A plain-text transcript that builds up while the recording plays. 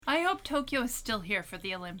hope Tokyo is still here for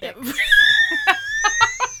the Olympics.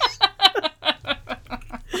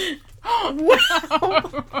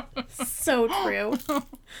 Wow. So true.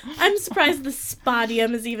 I'm surprised the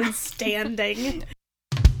Spadium is even standing.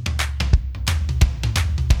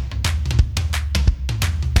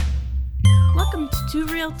 Welcome to Too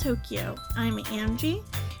Real Tokyo. I'm Angie.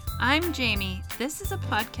 I'm Jamie. This is a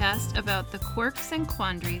podcast about the quirks and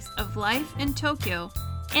quandaries of life in Tokyo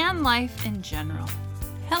and life in general.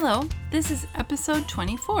 Hello, this is episode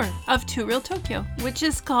 24 of Too Real Tokyo, which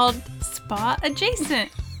is called Spa Adjacent.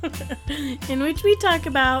 In which we talk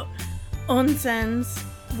about onsens,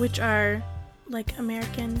 which are like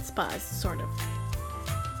American spas, sort of.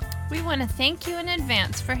 We want to thank you in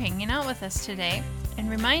advance for hanging out with us today and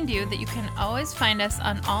remind you that you can always find us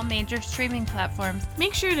on all major streaming platforms.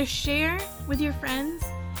 Make sure to share with your friends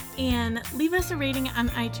and leave us a rating on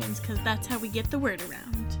iTunes because that's how we get the word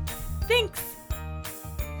around. Thanks!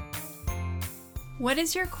 What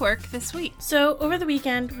is your quirk this week? So, over the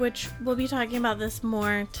weekend, which we'll be talking about this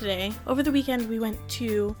more today, over the weekend we went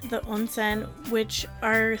to the onsen, which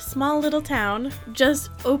our small little town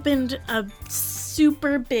just opened a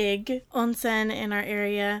super big onsen in our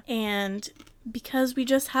area, and because we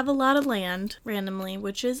just have a lot of land randomly,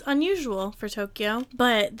 which is unusual for Tokyo,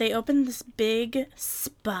 but they opened this big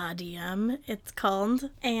spadium, it's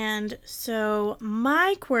called, and so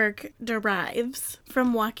my quirk derives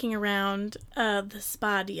from walking around the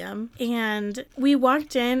spadium, and we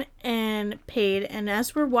walked in and paid, and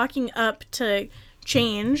as we're walking up to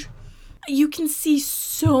change, you can see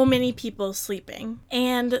so many people sleeping.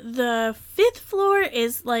 And the 5th floor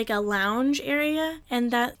is like a lounge area,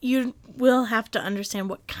 and that you will have to understand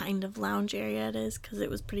what kind of lounge area it is because it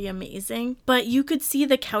was pretty amazing. But you could see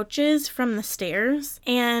the couches from the stairs,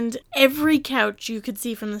 and every couch you could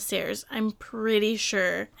see from the stairs, I'm pretty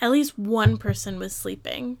sure at least one person was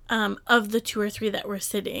sleeping of the 2 or 3 that were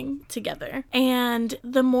sitting together. And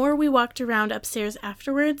the more we walked around upstairs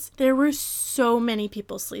afterwards, there were so many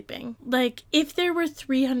people sleeping. Like, if there were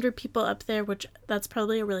 300 people up there, which that's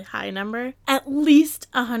probably a really high number, at least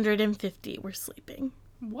 150 were sleeping.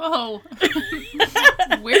 Whoa.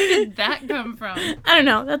 Where did that come from? I don't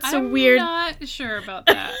know. That's so weird. I'm not sure about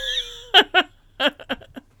that.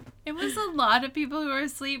 It was a lot of people who were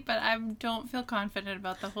asleep, but I don't feel confident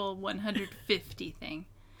about the whole 150 thing.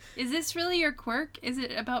 Is this really your quirk? Is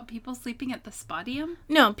it about people sleeping at the spadium?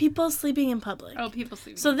 No, people sleeping in public. Oh, people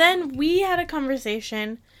sleeping So in then public. we had a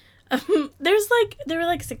conversation. There were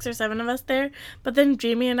like 6 or 7 of us there, but then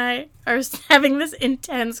Jamie and I are having this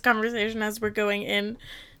intense conversation as we're going in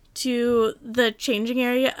to the changing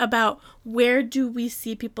area about where do we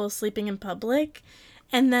see people sleeping in public,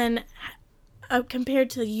 and then compared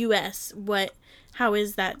to the U.S., how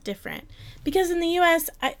is that different? Because in the U.S.,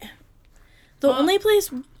 only place.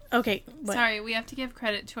 Okay, what? Sorry, we have to give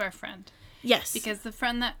credit to our friend. Yes. Because the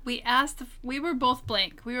friend that we asked, we were both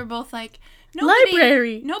blank. We were both like,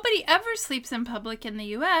 library. Nobody ever sleeps in public in the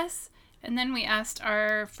U.S. And then we asked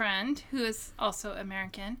our friend, who is also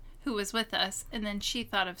American, who was with us, and then she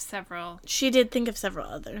thought of several. She did think of several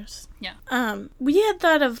others. Yeah. We had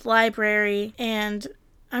thought of library, and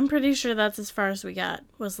I'm pretty sure that's as far as we got,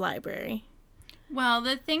 was library. Well,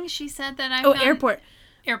 the thing she said that I found... Airport,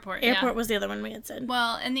 Airport was the other one we had said.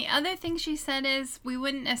 Well, and the other thing she said is we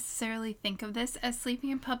wouldn't necessarily think of this as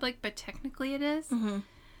sleeping in public, but technically it is. Mm-hmm.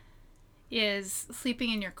 Is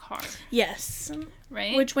sleeping in your car. Yes.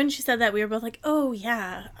 Right? Which when she said that, we were both like, oh,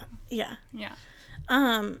 yeah. Yeah. Yeah.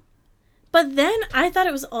 But then I thought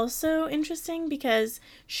it was also interesting because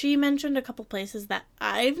she mentioned a couple places that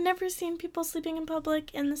I've never seen people sleeping in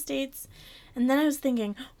public in the States. And then I was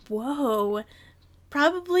thinking, whoa,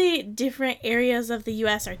 probably different areas of the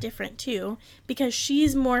U.S. are different too, because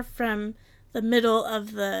she's more from the middle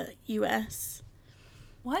of the U.S.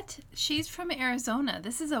 What? She's from Arizona.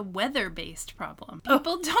 This is a weather-based problem.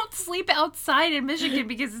 People don't sleep outside in Michigan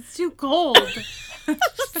because it's too cold.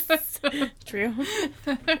 True.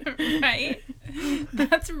 Right?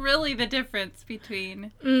 That's really the difference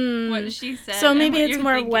between what she said. So maybe and what it's you're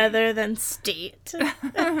more thinking. weather than state. Well,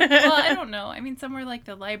 I don't know. I mean, somewhere like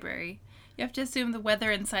the library. You have to assume the weather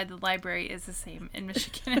inside the library is the same in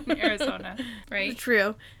Michigan and Arizona, right?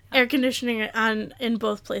 True. Air conditioning on in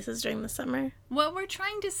both places during the summer. What we're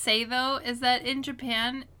trying to say, though, is that in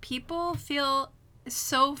Japan, people feel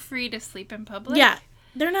so free to sleep in public. Yeah.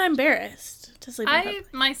 They're not embarrassed to sleep in public.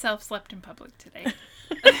 I myself slept in public today.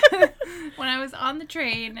 When I was on the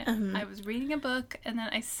train, I was reading a book, and then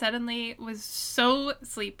I suddenly was so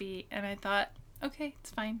sleepy, and I thought, okay,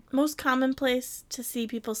 it's fine. Most common place to see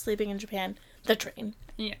people sleeping in Japan, the train.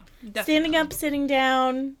 Yeah, definitely. Standing up, sitting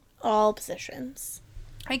down, all positions.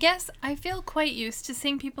 I guess I feel quite used to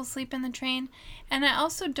seeing people sleep in the train, and I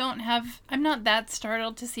also I'm not that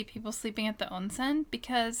startled to see people sleeping at the onsen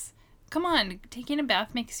because, come on, taking a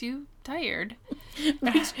bath makes you tired.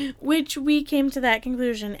 Which we came to that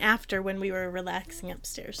conclusion after when we were relaxing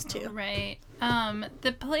upstairs too. Right.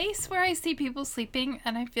 The place where I see people sleeping,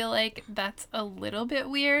 and I feel like that's a little bit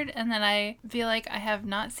weird, and that I feel like I have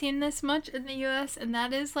not seen this much in the U.S., and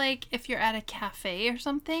that is like if you're at a cafe or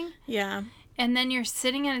something. Yeah. And then you're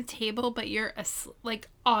sitting at a table, but you're like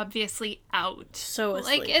obviously out. So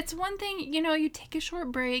asleep. Like it's one thing, you take a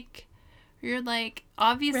short break. You're like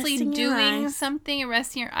obviously Resting your doing eyes. something and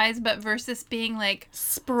resting your eyes, but versus being like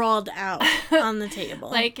sprawled out on the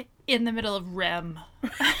table. Like in the middle of REM.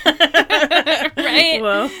 Right?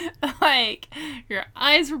 Whoa. Like your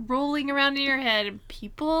eyes are rolling around in your head and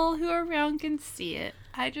people who are around can see it.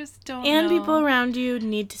 I just don't know. And people around you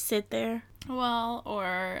need to sit there. Well,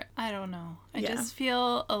 or I don't know. I just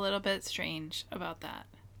feel a little bit strange about that.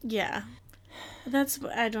 Yeah.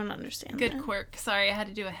 I don't understand. Good that. quirk. Sorry, I had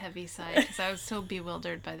to do a heavy sigh because I was so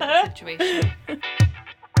bewildered by that situation.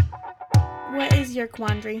 What is your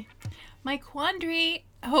quandary? My quandary,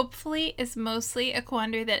 hopefully, is mostly a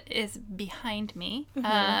quandary that is behind me.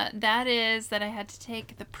 Mm-hmm. That is that I had to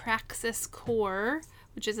take the Praxis Core,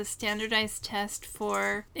 which is a standardized test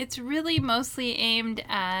it's really mostly aimed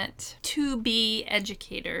at 2B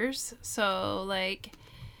educators. So, like,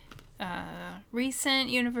 recent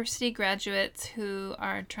university graduates who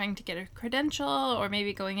are trying to get a credential or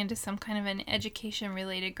maybe going into some kind of an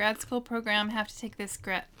education-related grad school program have to take this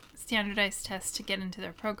standardized test to get into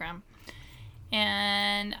their program.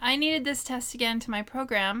 And I needed this test to get into my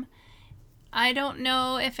program. I don't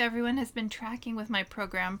know if everyone has been tracking with my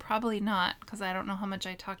program. Probably not, because I don't know how much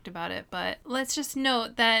I talked about it. But let's just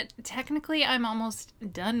note that technically I'm almost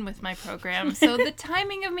done with my program. So the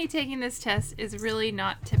timing of me taking this test is really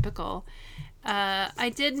not typical.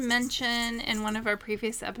 I did mention in one of our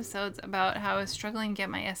previous episodes about how I was struggling to get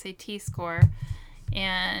my SAT score.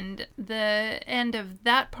 And the end of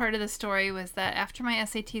that part of the story was that after my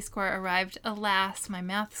SAT score arrived, alas, my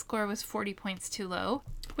math score was 40 points too low,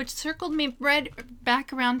 which circled me right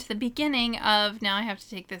back around to the beginning of now I have to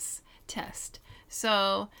take this test.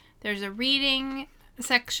 So there's a reading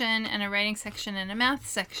section and a writing section and a math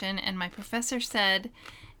section, and my professor said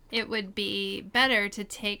it would be better to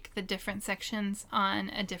take the different sections on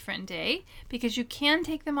a different day because you can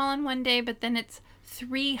take them all in one day, but then it's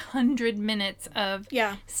 300 minutes of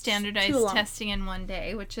standardized testing in one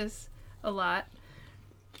day, which is a lot.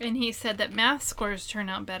 And he said that math scores turn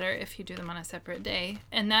out better if you do them on a separate day.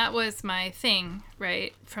 And that was my thing,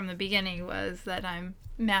 right, from the beginning, was that I'm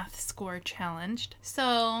math score challenged.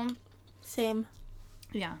 So, same.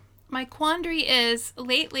 Yeah. My quandary is,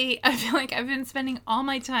 lately, I feel like I've been spending all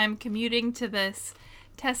my time commuting to this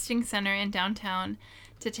testing center in downtown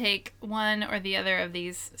to take one or the other of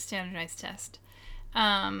these standardized tests.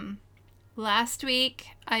 Last week,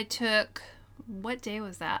 I took... What day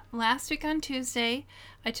was that? Last week on Tuesday,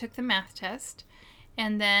 I took the math test.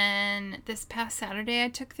 And then this past Saturday, I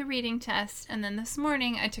took the reading test. And then this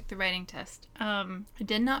morning, I took the writing test. I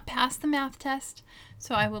did not pass the math test.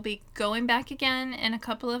 So I will be going back again in a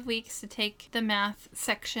couple of weeks to take the math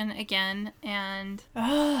section again. And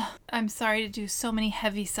I'm sorry to do so many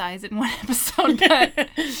heavy sighs in one episode, but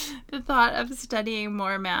the thought of studying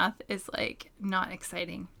more math is like not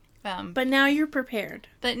exciting. But now you're prepared.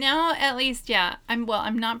 But now, at least, yeah, I'm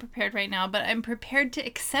not prepared right now, but I'm prepared to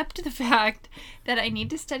accept the fact that I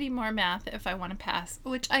need to study more math if I want to pass,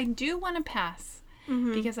 which I do want to pass,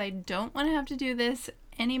 because I don't want to have to do this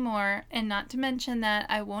anymore, and not to mention that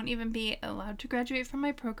I won't even be allowed to graduate from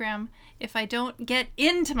my program if I don't get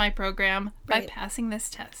into my program by passing this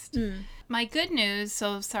test. My good news,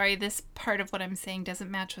 so sorry, this part of what I'm saying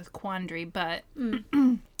doesn't match with quandary, but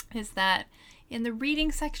is that in the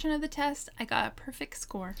reading section of the test, I got a perfect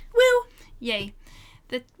score. Woo! Yay.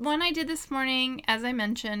 The one I did this morning, as I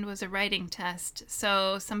mentioned, was a writing test.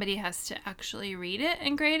 So somebody has to actually read it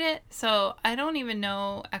and grade it. So I don't even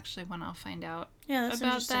know actually when I'll find out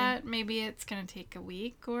about that. Maybe it's going to take a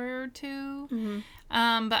week or two.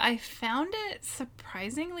 But I found it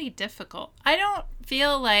surprisingly difficult. I don't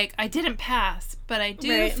feel like I didn't pass, but I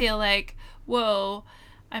do feel like, whoa,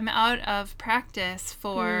 I'm out of practice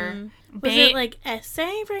for... Was it like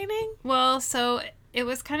essay writing? Well, so it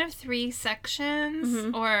was kind of 3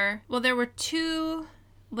 sections, there were 2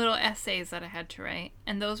 little essays that I had to write,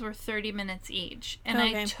 and those were 30 minutes each. And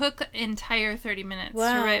I took entire 30 minutes to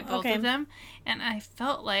write both of them, and I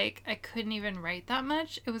felt like I couldn't even write that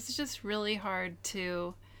much. It was just really hard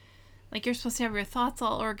to... Like, you're supposed to have your thoughts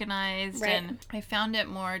all organized, and I found it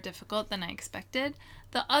more difficult than I expected.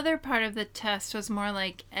 The other part of the test was more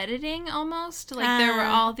like editing almost. Like there were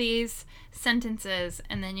all these sentences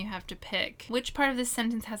and then you have to pick which part of the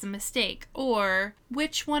sentence has a mistake or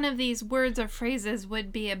which one of these words or phrases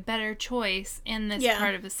would be a better choice in this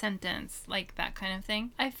part of a sentence. Like that kind of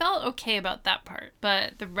thing. I felt okay about that part.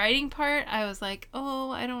 But the writing part, I was like,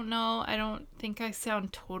 oh, I don't know. I don't think I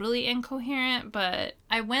sound totally incoherent, but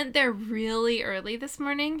I went there really early this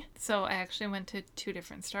morning. So I actually went to 2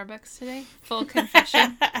 different Starbucks today. Full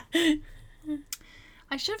confession.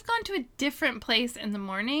 I should have gone to a different place in the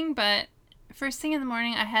morning, but first thing in the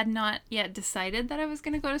morning, I had not yet decided that I was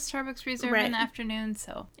going to go to Starbucks Reserve in the afternoon.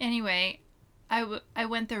 So anyway, I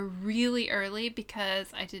went there really early because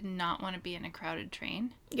I did not want to be in a crowded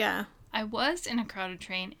train. Yeah. I was in a crowded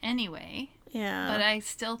train anyway. Yeah. But I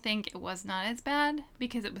still think it was not as bad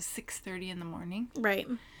because it was 6:30 in the morning. Right.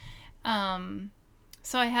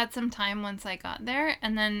 So I had some time once I got there,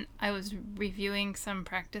 and then I was reviewing some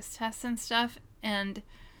practice tests and stuff, and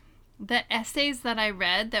the essays that I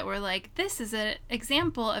read that were like, this is an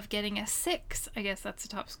example of getting a 6, I guess that's the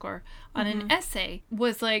top score, on an essay,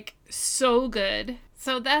 was like so good.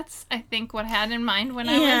 So that's, I think, what I had in mind when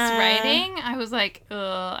I was writing. I was like,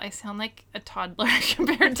 ugh, I sound like a toddler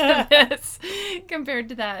compared to this, compared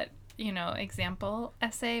to that, example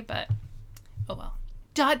essay, but oh well. ...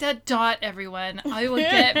 everyone. I will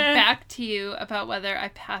get back to you about whether I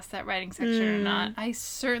passed that writing section or not. I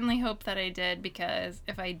certainly hope that I did, because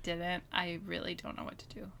if I didn't, I really don't know what to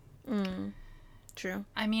do. True.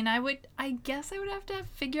 I mean, I guess I would have to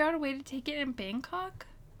figure out a way to take it in Bangkok.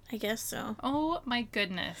 I guess so. Oh my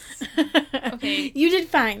goodness. Okay. You did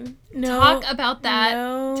fine. No. Talk about that.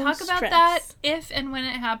 No Talk about stress. that if and when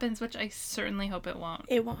it happens, which I certainly hope it won't.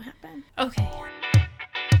 It won't happen. Okay.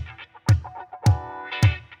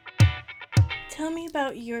 Tell me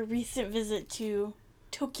about your recent visit to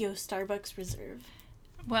Tokyo Starbucks Reserve.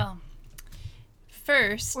 Well,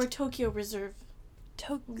 first... Or Tokyo Reserve.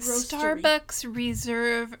 Starbucks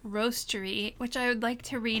Reserve Roastery, which I would like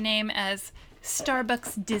to rename as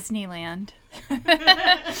Starbucks Disneyland.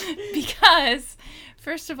 Because,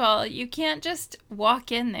 first of all, you can't just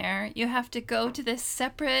walk in there. You have to go to this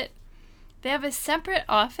separate... They have a separate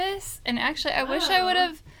office, and actually, I wish I would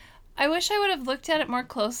have looked at it more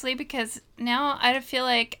closely, because now I feel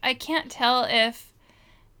like I can't tell if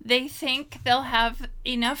they think they'll have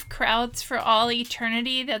enough crowds for all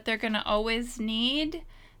eternity that they're going to always need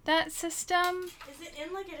that system. Is it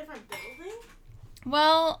in like a different building?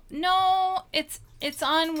 Well, no, it's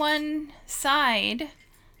on one side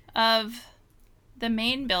of the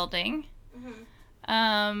main building.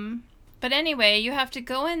 Mm-hmm. But anyway, you have to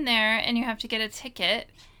go in there and you have to get a ticket.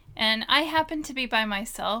 And I happened to be by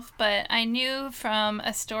myself, but I knew from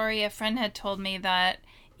a story a friend had told me that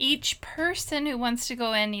each person who wants to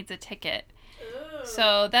go in needs a ticket. Ooh.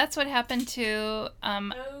 So that's what happened to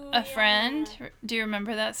a friend. Do you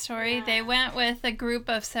remember that story? Yeah. They went with a group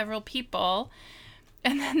of several people,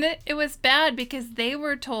 and then it was bad because they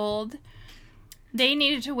were told they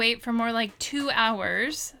needed to wait for more like 2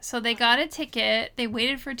 hours. So they got a ticket, they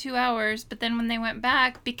waited for 2 hours, but then when they went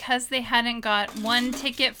back, because they hadn't got one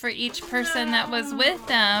ticket for each person that was with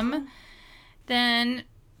them, then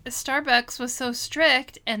Starbucks was so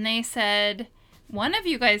strict, and they said, one of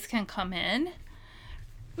you guys can come in.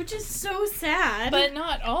 Which is so sad. But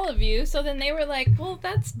not all of you. So then they were like, well,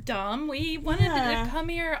 that's dumb. We wanted to come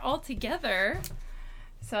here all together.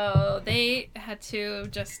 So they had to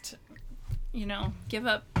just... give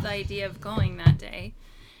up the idea of going that day.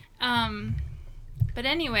 But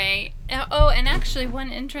anyway, and actually one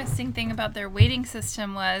interesting thing about their waiting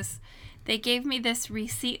system was they gave me this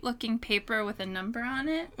receipt-looking paper with a number on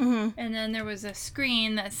it, mm-hmm. and then there was a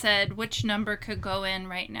screen that said which number could go in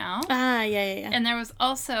right now. Yeah. And there was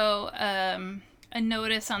also a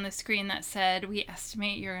notice on the screen that said, we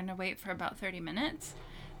estimate you're going to wait for about 30 minutes.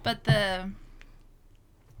 But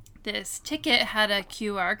this ticket had a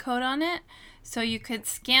QR code on it, so you could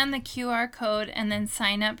scan the QR code and then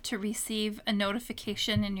sign up to receive a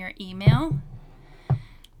notification in your email.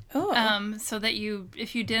 Oh. So that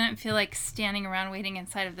if you didn't feel like standing around waiting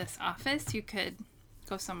inside of this office, you could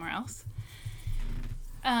go somewhere else.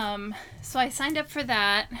 So I signed up for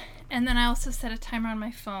that, and then I also set a timer on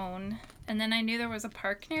my phone, and then I knew there was a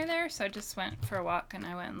park near there, so I just went for a walk, and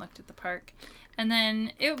I went and looked at the park. And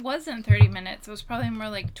then it wasn't 30 minutes. It was probably more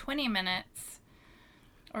like 20 minutes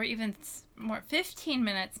or even more, 15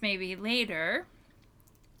 minutes maybe later.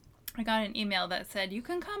 I got an email that said, you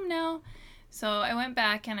can come now. So I went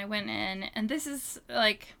back and I went in, and this is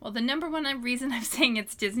like, well, the number one reason I'm saying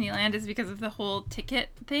it's Disneyland is because of the whole ticket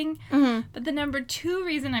thing. Mm-hmm. But the number two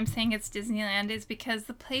reason I'm saying it's Disneyland is because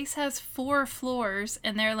the place has 4 floors,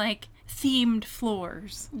 and they're like themed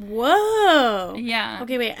floors. Whoa. Yeah.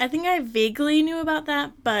 Okay, wait. I think I vaguely knew about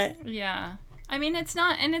that, but... Yeah. I mean, it's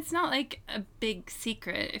not like a big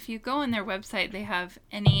secret. If you go on their website, they have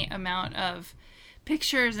any amount of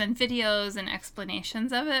pictures and videos and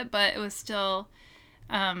explanations of it, but it was still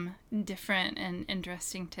different and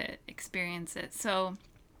interesting to experience it. So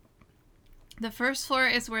the first floor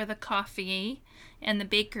is where the coffee and the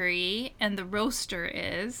bakery and the roaster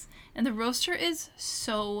is, and the roaster is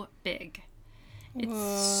so big.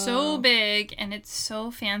 It's so big and it's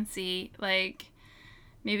so fancy. Like,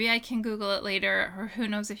 maybe I can Google it later, or who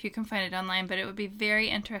knows if you can find it online, but it would be very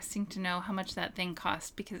interesting to know how much that thing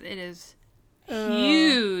costs, because it is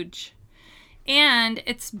huge. And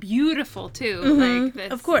it's beautiful too. Like,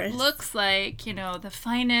 this of course. looks like, the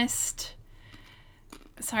finest.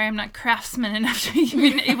 Sorry, I'm not craftsman enough to be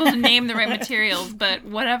even able to name the right materials, but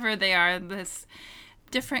whatever they are, this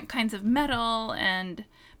different kinds of metal and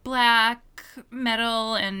black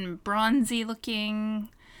metal and bronzy looking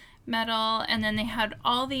metal, and then they had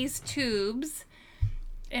all these tubes,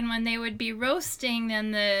 and when they would be roasting,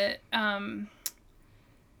 then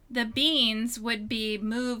the beans would be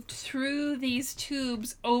moved through these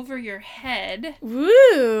tubes over your head.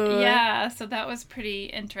 Woo! Yeah, so that was pretty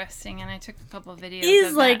interesting, and I took a couple of videos He's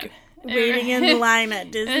of like that. waiting in the line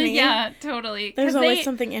at Disney. Yeah, totally. There's always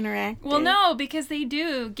something interactive. Well, no, because they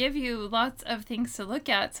do give you lots of things to look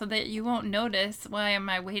at so that you won't notice, why am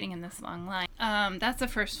I waiting in this long line? That's the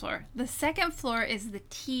first floor. The second floor is the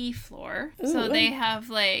tea floor. Ooh. So they have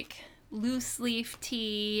like loose leaf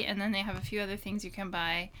tea, and then they have a few other things you can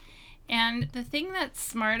buy. And the thing that's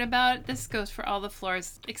smart about this goes for all the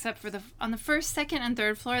floors, except for on the first, second, and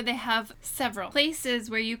third floor, they have several places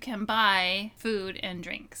where you can buy food and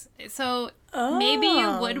drinks. So maybe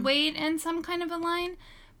you would wait in some kind of a line,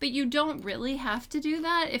 but you don't really have to do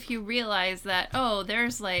that if you realize that,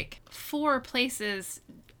 there's like 4 places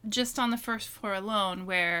just on the first floor alone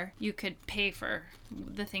where you could pay for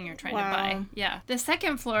the thing you're trying to buy. Yeah. The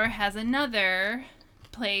second floor has another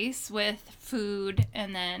place with food,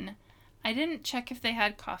 and then I didn't check if they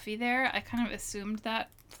had coffee there. I kind of assumed that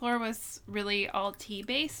floor was really all tea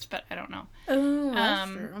based, but I don't know. Oh,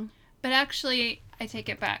 that's true. But actually, I take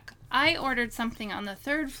it back. I ordered something on the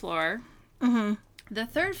third floor. Mm-hmm. The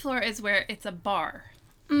third floor is where it's a bar.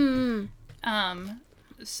 Mm.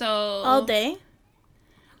 So All day?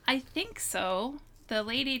 I think so. The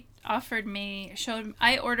lady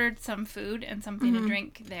I ordered some food and something to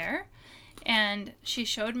drink there. And she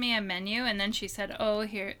showed me a menu, and then she said,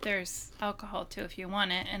 here, there's alcohol too if you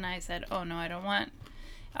want it. And I said, no, I don't want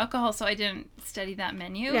alcohol, so I didn't study that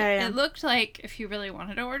menu. Yeah. It looked like if you really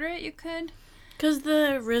wanted to order it, you could. Because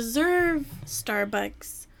the Reserve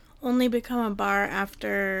Starbucks only become a bar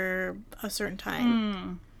after a certain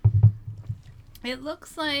time. It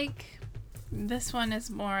looks like this one is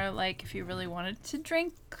more like if you really wanted to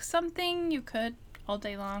drink something, you could all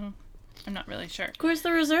day long. I'm not really sure. Of course,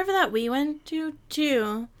 the Reserve that we went to,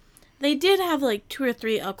 too, they did have like 2 or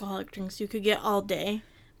 3 alcoholic drinks you could get all day.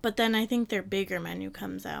 But then I think their bigger menu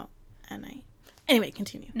comes out at night. Anyway,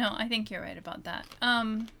 continue. No, I think you're right about that.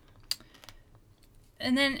 And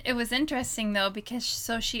then it was interesting, though, because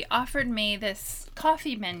she offered me this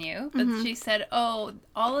coffee menu, but she said, all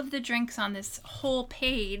of the drinks on this whole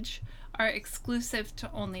page are exclusive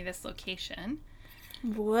to only this location.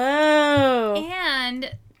 Whoa.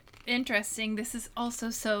 And interesting, this is also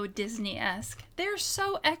so Disney-esque. They're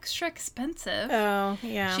so extra expensive. Oh,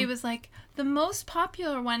 yeah. She was like, the most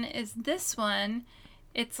popular one is this one.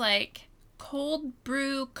 It's like cold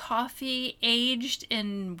brew coffee aged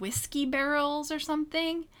in whiskey barrels or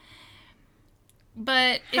something.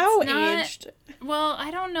 But it's How not aged? Well,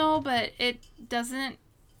 I don't know, but it doesn't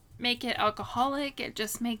make it alcoholic. It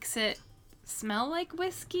just makes it smell like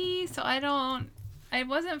whiskey. So I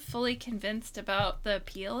wasn't fully convinced about the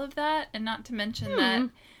appeal of that, and not to mention that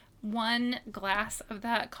one glass of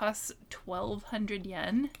that costs 1,200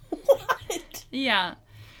 yen. What? Yeah.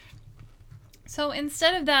 So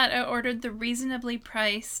instead of that, I ordered the reasonably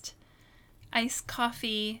priced iced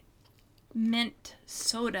coffee mint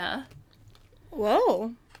soda.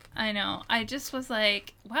 Whoa. I know. I just was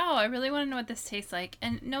like, wow, I really want to know what this tastes like.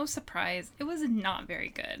 And no surprise, it was not very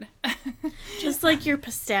good. Just like your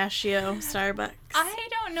pistachio Starbucks. I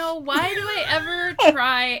don't know. Why do I ever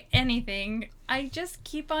try anything? I just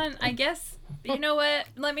keep on, I guess You know what?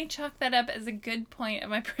 Let me chalk that up as a good point of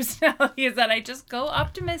my personality, is that I just go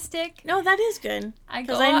optimistic. No, that is good.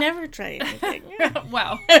 Because I never try anything.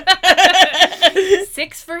 Wow.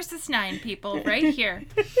 6 versus 9, people, right here.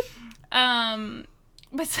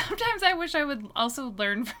 But sometimes I wish I would also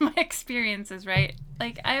learn from my experiences, right?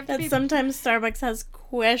 Like, I have to be... Sometimes Starbucks has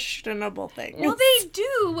questionable things. Well, they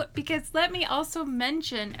do, because let me also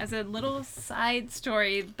mention, as a little side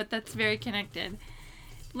story, but that's very connected.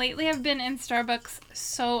 Lately, I've been in Starbucks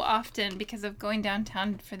so often because of going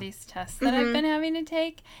downtown for these tests that I've been having to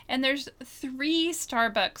take. And there's 3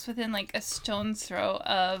 Starbucks within, like, a stone's throw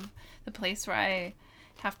of the place where I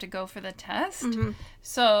have to go for the test.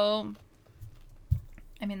 So...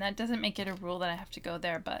 I mean, that doesn't make it a rule that I have to go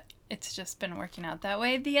there, but it's just been working out that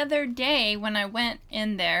way. The other day, when I went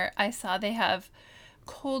in there, I saw they have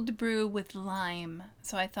cold brew with lime.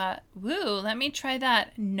 So I thought, woo, let me try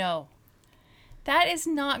that. No. That is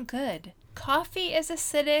not good. Coffee is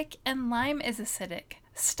acidic and lime is acidic.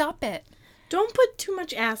 Stop it. Don't put too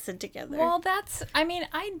much acid together. Well,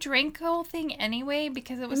 I drank the whole thing anyway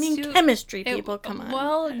because it was chemistry people, come on.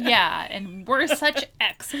 Well, yeah, and we're such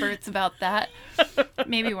experts about that.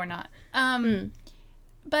 Maybe we're not.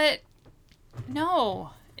 But no,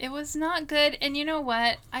 it was not good. And you know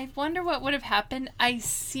what? I wonder what would have happened. I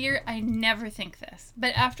never think this.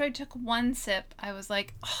 But after I took 1 sip, I was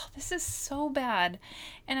like, oh, this is so bad.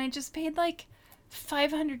 And I just paid like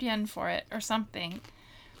 500 yen for it or something.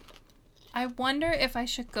 I wonder if I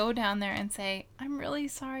should go down there and say, I'm really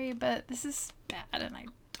sorry, but this is bad and I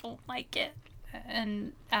don't like it.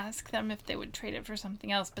 And ask them if they would trade it for something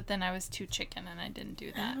else. But then I was too chicken and I didn't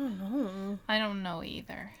do that. I don't know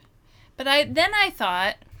either. But then I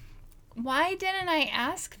thought, why didn't I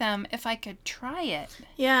ask them if I could try it?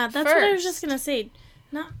 Yeah, that's what I was just going to say.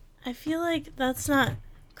 I feel like that's not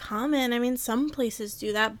common. I mean, some places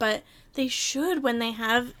do that, but they should when they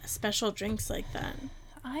have special drinks like that.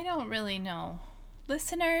 I don't really know.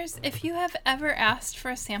 Listeners, if you have ever asked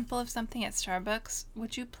for a sample of something at Starbucks,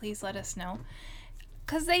 would you please let us know?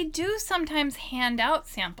 Because they do sometimes hand out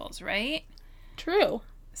samples, right? True.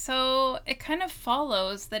 So it kind of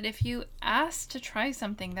follows that if you asked to try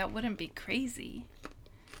something, that wouldn't be crazy.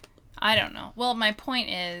 I don't know. Well, my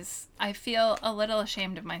point is, I feel a little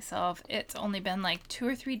ashamed of myself. It's only been like 2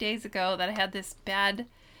 or 3 days ago that I had this bad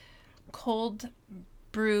cold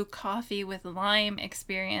brew coffee with lime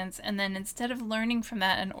experience, and then instead of learning from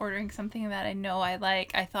that and ordering something that I know I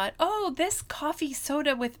like, I thought, oh, this coffee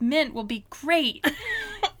soda with mint will be great.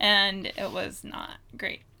 And it was not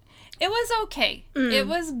great. It was okay. It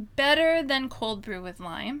was better than cold brew with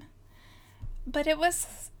lime, but it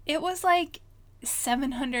was like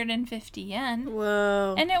 750 yen.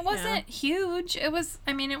 Whoa. And it wasn't huge. It was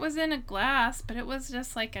in a glass, but it was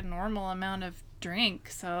just like a normal amount of drink,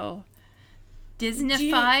 so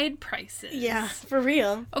Disney-fied prices. Yeah, for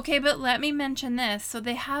real. Okay, but let me mention this. So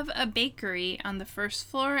they have a bakery on the first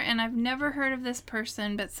floor, and I've never heard of this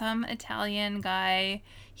person, but some Italian guy,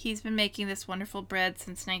 he's been making this wonderful bread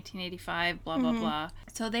since 1985, blah, blah, blah.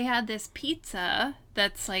 So they had this pizza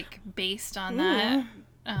that's, like, based on that,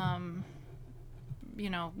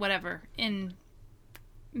 whatever,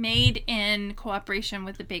 made in cooperation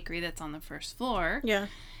with the bakery that's on the first floor. Yeah.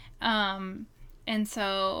 And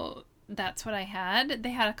so that's what I had. They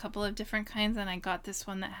had a couple of different kinds, and I got this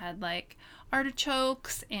one that had like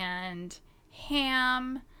artichokes and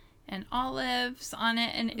ham and olives on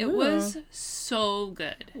it, and it was so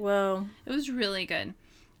good. Whoa. It was really good.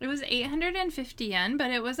 It was 850 yen,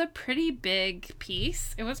 but it was a pretty big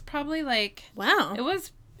piece. It was probably like... Wow. It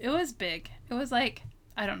was big. It was like,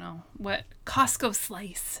 I don't know, what, Costco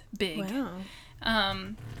slice big. Wow.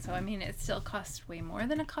 So, I mean, it still costs way more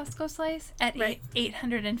than a Costco slice at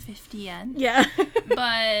 850 yen. Yeah.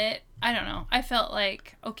 But, I don't know. I felt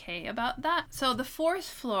like okay about that. So, the 4th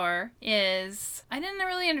floor is... I didn't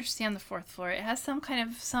really understand the 4th floor. It has some kind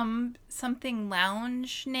of something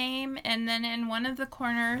lounge name. And then in one of the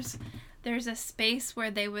corners, there's a space where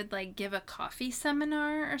they would, like, give a coffee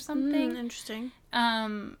seminar or something. Interesting.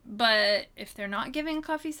 But if they're not giving a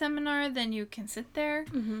coffee seminar, then you can sit there.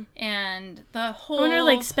 Mm-hmm. And the whole... I wonder,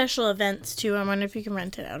 like, special events, too. I wonder if you can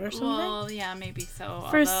rent it out or something. Well, yeah, maybe so.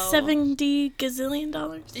 For $70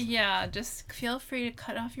 gazillion? Yeah, just feel free to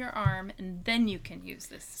cut off your arm, and then you can use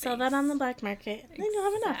this space. Sell that on the black market. Then you'll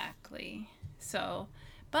have enough. Exactly. So,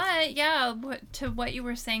 but, yeah, to what you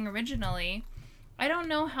were saying originally... I don't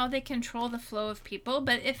know how they control the flow of people,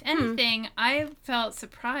 but if anything, I felt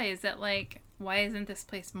surprised that, like, why isn't this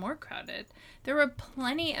place more crowded? There were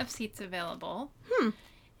plenty of seats available.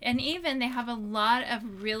 And even they have a lot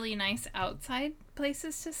of really nice outside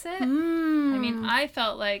places to sit. Mm. I mean, I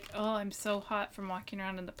felt like, oh, I'm so hot from walking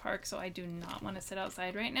around in the park, so I do not want to sit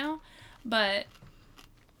outside right now. But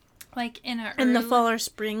like in the fall or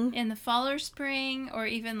spring. In the fall or spring, or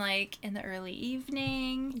even like in the early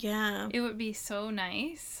evening. Yeah. It would be so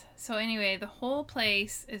nice. So anyway, the whole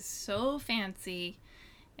place is so fancy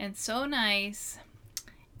and so nice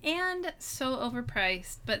and so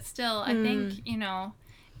overpriced. But still, I think, you know,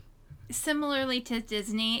 similarly to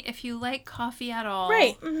Disney, if you like coffee at all.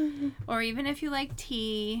 Right. Or even if you like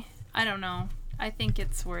tea, I don't know. I think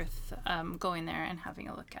it's worth going there and having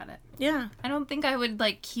a look at it. Yeah. I don't think I would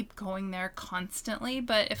like keep going there constantly,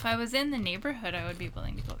 but if I was in the neighborhood, I would be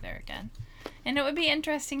willing to go there again. And it would be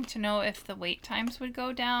interesting to know if the wait times would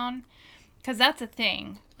go down, because that's a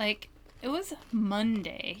thing. Like, it was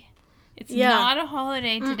Monday. It's not a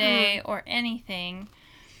holiday today or anything.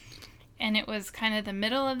 And it was kind of the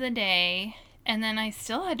middle of the day. And then I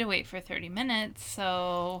still had to wait for 30 minutes,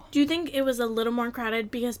 so... Do you think it was a little more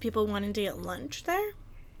crowded because people wanted to get lunch there?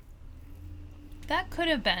 That could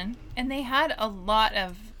have been. And they had a lot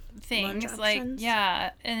of things. Like,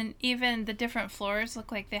 yeah. And even the different floors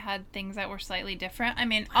looked like they had things that were slightly different. I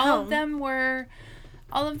mean, all of them were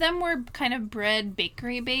kind of bread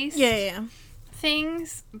bakery based. Yeah.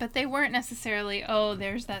 Things, but they weren't necessarily, oh,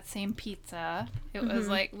 there's that same pizza. It was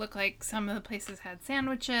like, looked like some of the places had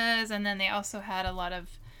sandwiches, and then they also had a lot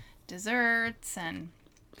of desserts, and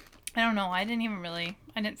I don't know, I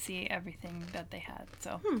didn't see everything that they had,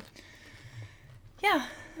 so yeah.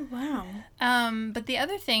 Wow. But the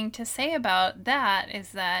other thing to say about that is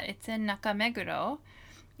that it's in Nakameguro.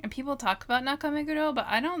 And people talk about Nakameguro, but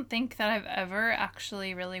I don't think that I've ever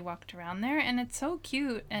actually really walked around there. And it's so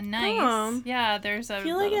cute and nice. Oh. Yeah, there's I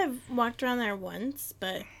feel like I've walked around there once,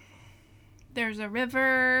 but... There's a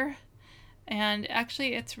river. And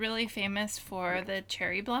actually, it's really famous for the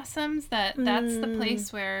cherry blossoms. That's the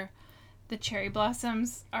place where the cherry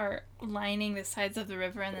blossoms are lining the sides of the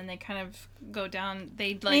river. And then they kind of go down.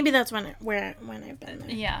 Maybe that's when I've been there.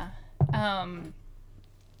 Yeah.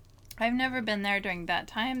 I've never been there during that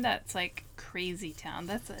time. That's like crazy town.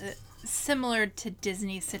 That's similar to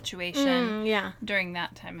Disney's situation during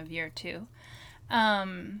that time of year too.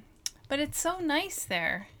 But it's so nice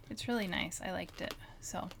there. It's really nice. I liked it.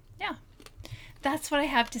 So yeah, that's what I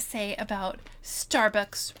have to say about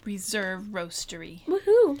Starbucks Reserve Roastery.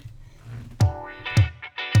 Woohoo!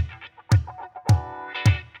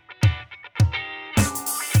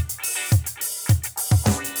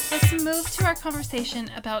 Let's move to our conversation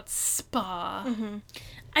about spa.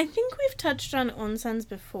 I think we've touched on onsens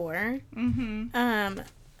before.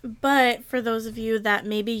 But for those of you that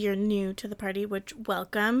maybe you're new to the party, which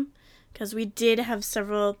welcome, because we did have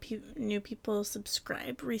several new people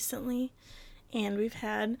subscribe recently, and we've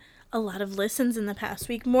had a lot of listens in the past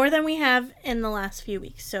week, more than we have in the last few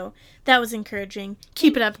weeks. So that was encouraging.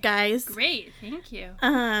 Keep it up, guys. Great, thank you.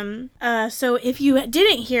 So if you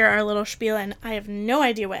didn't hear our little spiel, and I have no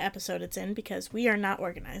idea what episode it's in because we are not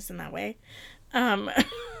organized in that way.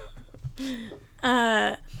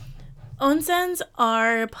 Onsens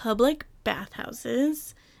are public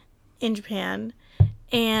bathhouses in Japan,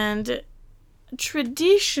 and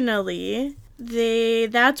traditionally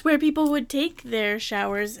that's where people would take their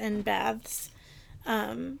showers and baths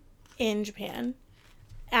in Japan,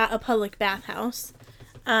 at a public bathhouse.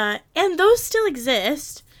 And those still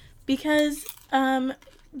exist because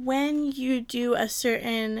when you do a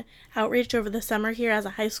certain outreach over the summer here as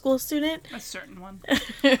a high school student... A certain one.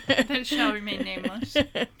 That shall remain nameless.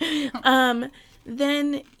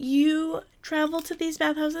 Then you travel to these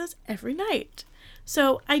bathhouses every night.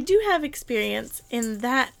 So I do have experience in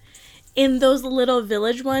that, in those little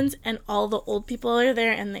village ones, and all the old people are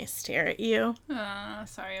there and they stare at you.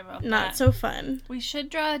 Sorry about that. Not so fun. We should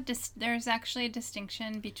draw there's actually a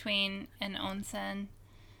distinction between an onsen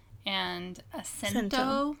and a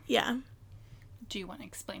sento. Yeah. Do you want to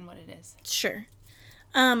explain what it is? Sure.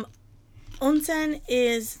 Onsen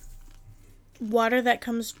is water that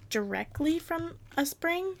comes directly from a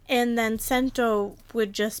spring, and then sento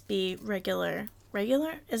would just be regular.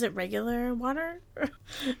 Is it regular water?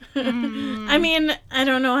 I mean, I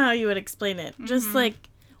don't know how you would explain it. Just like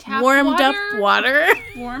Tap warmed water? up water.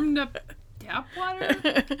 Warmed up tap water?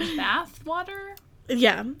 Bath water?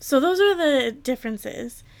 Yeah. So those are the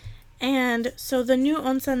differences. And so the new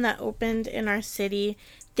onsen that opened in our city,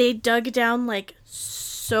 they dug down like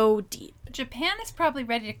so deep. Japan is probably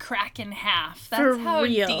ready to crack in half. That's For how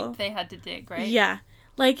real. deep they had to dig, right? Yeah.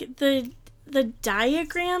 Like the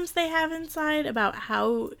diagrams they have inside about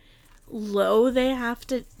how low they had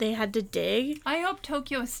to dig. I hope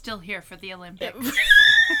Tokyo is still here for the Olympics.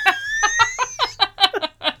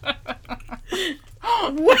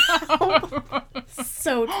 Wow.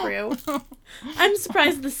 So true. I'm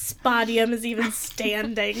surprised the Spodium is even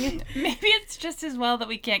standing. Maybe it's just as well that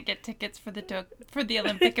we can't get tickets for the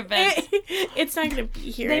Olympic event. It's not going to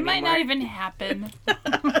be here anymore. Might not even happen.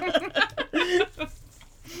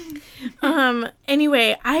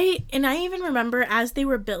 Anyway, I even remember as they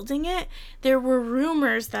were building it, there were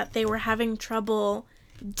rumors that they were having trouble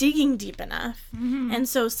digging deep enough. Mm-hmm. And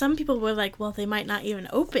so some people were like, well, they might not even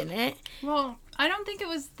open it. Well, I don't think it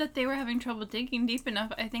was that they were having trouble digging deep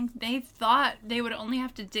enough. I think they thought they would only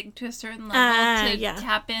have to dig to a certain level to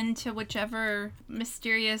tap into whichever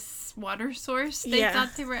mysterious water source they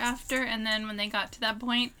thought they were after. And then when they got to that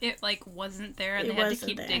point, it like wasn't there and they had to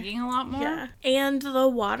keep digging a lot more. Yeah. And the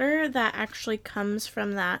water that actually comes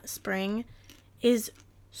from that spring is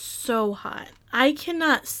so hot. I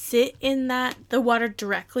cannot sit in the water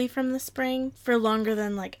directly from the spring for longer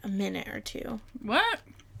than like a minute or two. What?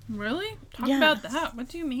 Really? Talk about that. What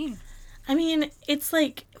do you mean? I mean, it's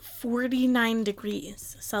like 49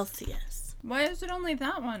 degrees Celsius. Why is it only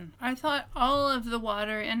that one? I thought all of the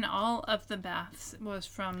water in all of the baths was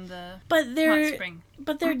from the hot spring.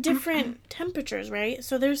 But they're different temperatures, right?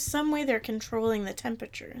 So there's some way they're controlling the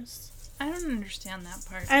temperatures. I don't understand that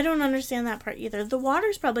part. I don't understand that part either. The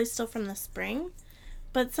water's probably still from the spring,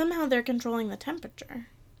 but somehow they're controlling the temperature.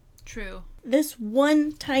 True. This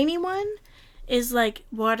one tiny one is like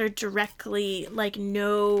water directly, like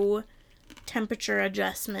no temperature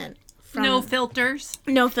adjustment. No filters.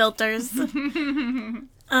 No filters.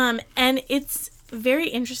 And it's very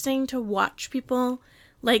interesting to watch people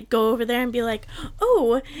like go over there and be like,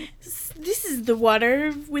 oh, this is the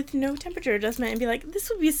water with no temperature adjustment, and be like,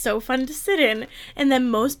 this would be so fun to sit in. And then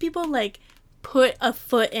most people like put a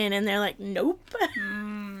foot in and they're like, nope.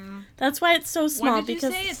 That's why it's so small. What did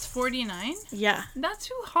you say? It's 49? Yeah. That's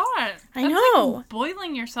too hot. I know. Like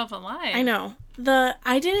boiling yourself alive. I know.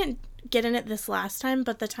 I didn't get in it this last time,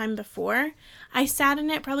 but the time before, I sat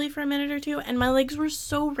in it probably for a minute or two, and my legs were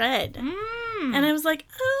so red. And I was like,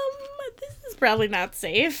 this is probably not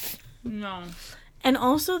safe. No. And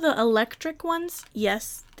also the electric ones,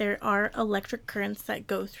 yes, there are electric currents that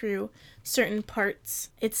go through certain parts.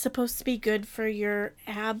 It's supposed to be good for your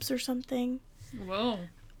abs or something. Whoa.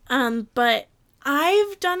 But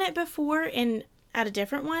I've done it before at a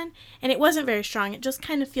different one, and it wasn't very strong. It just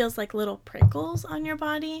kind of feels like little prickles on your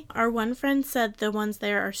body. Our one friend said the ones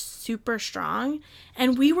there are super strong,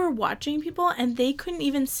 and we were watching people, and they couldn't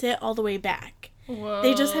even sit all the way back. Whoa.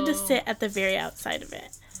 They just had to sit at the very outside of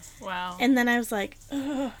it. Wow. And then I was like,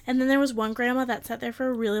 ugh. And then there was one grandma that sat there for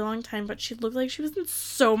a really long time, but she looked like she was in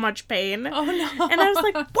so much pain. Oh, no. And I was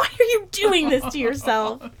like, why are you doing this to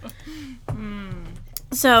yourself?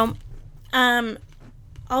 So,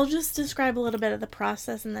 I'll just describe a little bit of the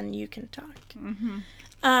process and then you can talk.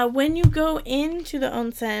 Mm-hmm. When you go into the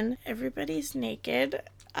onsen, everybody's naked.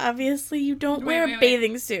 Obviously, you don't wear a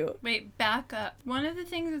bathing suit. Wait, back up. One of the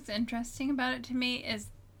things that's interesting about it to me is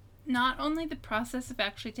not only the process of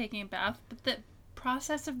actually taking a bath, but the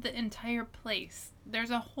process of the entire place.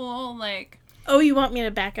 There's a whole, like... Oh, you want me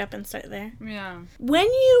to back up and start there? Yeah. When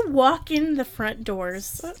you walk in the front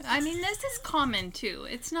doors... I mean, this is common, too.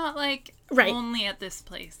 It's not, like, only at this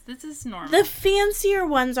place. This is normal. The fancier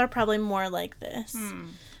ones are probably more like this.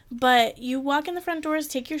 But you walk in the front doors,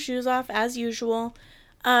 take your shoes off, as usual...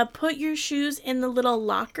 put your shoes in the little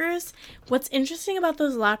lockers. What's interesting about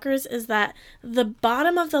those lockers is that the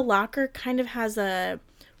bottom of the locker kind of has a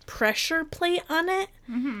pressure plate on it.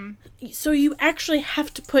 Mm-hmm. So you actually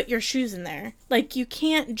have to put your shoes in there. Like, you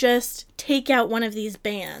can't just take out one of these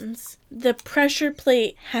bands. The pressure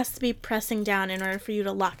plate has to be pressing down in order for you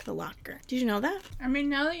to lock the locker. Did you know that? I mean,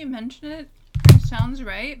 now that you mention it, it sounds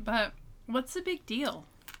right, but what's the big deal?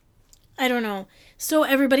 I don't know. So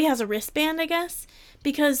everybody has a wristband, I guess?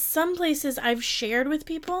 Because some places I've shared with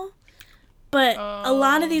people, but a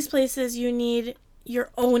lot of these places you need your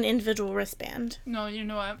own individual wristband. No, you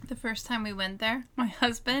know what? The first time we went there, my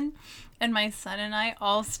husband and my son and I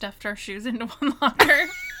all stuffed our shoes into one locker.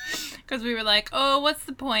 Because we were like, oh, what's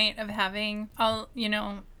the point of having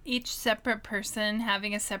each separate person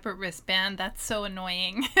having a separate wristband? That's so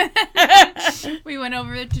annoying. We went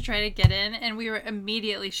over to try to get in, and we were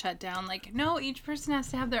immediately shut down. Like, no, each person has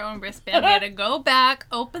to have their own wristband. We had to go back,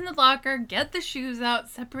 open the locker, get the shoes out,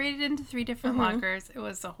 separate it into 3 different lockers. It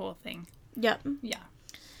was the whole thing. Yep. Yeah.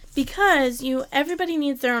 Because everybody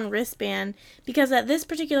needs their own wristband, because at this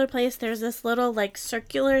particular place, there's this little, like,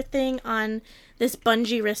 circular thing on this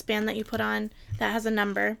bungee wristband that you put on that has a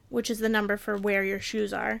number, which is the number for where your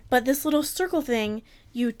shoes are. But this little circle thing,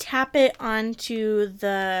 you tap it onto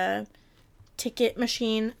the ticket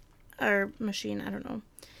machine, I don't know.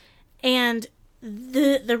 And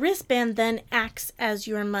the wristband then acts as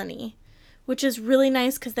your money, which is really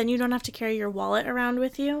nice because then you don't have to carry your wallet around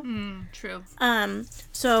with you. True.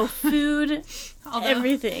 So food, Although,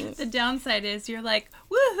 everything. The downside is you're like,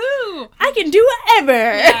 woohoo! I can do whatever.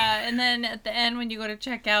 Yeah, and then at the end when you go to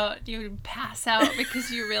check out, you pass out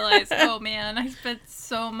because you realize, oh man, I spent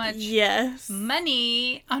so much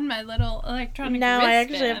money on my little electronic now wristband. I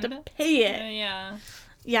actually have to pay it. Yeah.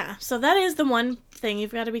 Yeah, so that is the one thing.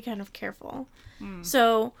 You've got to be kind of careful.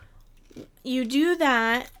 So you do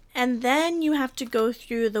that, and then you have to go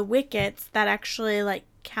through the wickets that actually, like,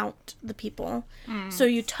 count the people. So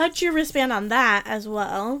you touch your wristband on that as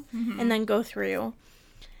well, and then go through.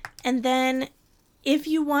 And then if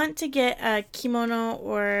you want to get a kimono,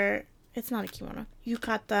 or it's not a kimono,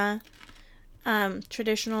 yukata,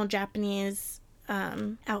 traditional Japanese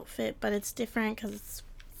outfit, but it's different because it's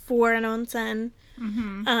for an onsen.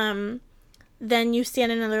 Then you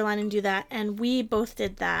stand in another line and do that. And we both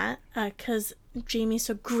did that because Jamie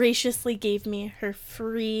so graciously gave me her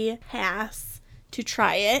free pass to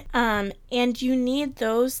try it. And you need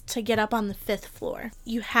those to get up on the 5th floor.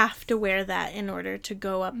 You have to wear that in order to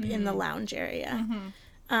go up in the lounge area.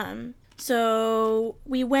 So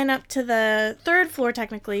we went up to the 3rd floor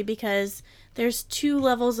technically because there's 2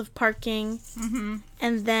 levels of parking.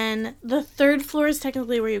 And then the 3rd floor is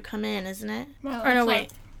technically where you come in, isn't it? Well, or no,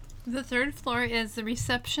 wait. The 3rd floor is the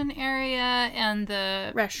reception area and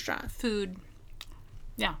the restaurant. Food.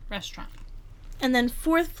 Yeah, restaurant. And then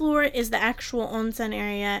 4th floor is the actual onsen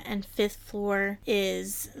area, and 5th floor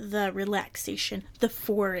is the relaxation, the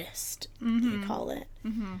forest, they call it.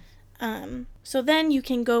 So then you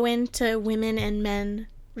can go into women and men,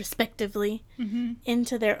 respectively,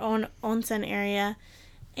 into their own onsen area,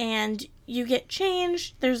 and you get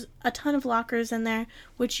changed. There's a ton of lockers in there,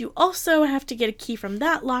 which you also have to get a key from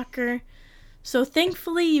that locker. So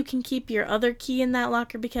thankfully you can keep your other key in that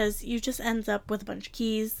locker because you just ends up with a bunch of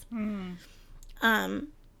keys.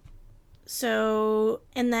 So,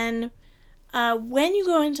 and then when you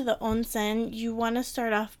go into the onsen, you want to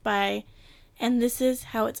start off by, and this is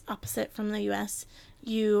how it's opposite from the US,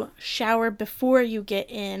 you shower before you get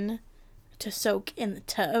in to soak in the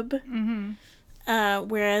tub.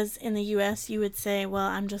 Whereas in the US, you would say, well,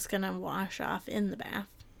 I'm just going to wash off in the bath.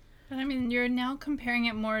 But I mean, you're now comparing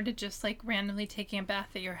it more to just like randomly taking a bath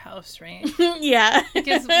at your house, right? Yeah.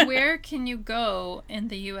 Because where can you go in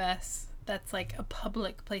the US that's like a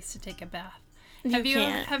public place to take a bath? Have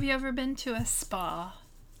you ever been to a spa?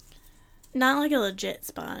 Not like a legit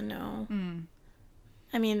spa, no.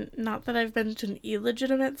 I mean, not that I've been to an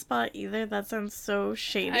illegitimate spa either. That sounds so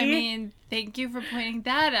shady. I mean, thank you for pointing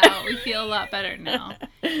that out. We feel a lot better now.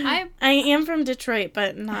 I am from Detroit,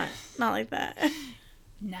 but not like that.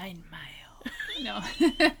 9 Mile. No.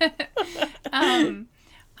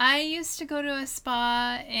 I used to go to a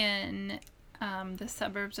spa in the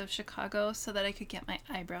suburbs of Chicago so that I could get my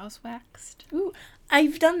eyebrows waxed. Ooh,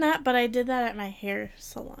 I've done that, but I did that at my hair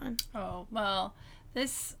salon. Oh, well,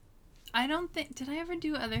 I don't think, did I ever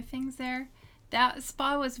do other things there? That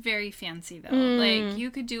spa was very fancy, though. Like,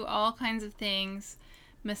 you could do all kinds of things,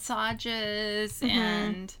 massages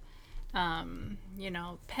and,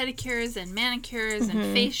 pedicures and manicures and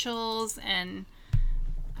facials. And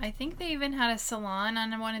I think they even had a salon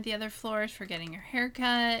on one of the other floors for getting your hair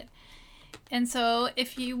cut. And so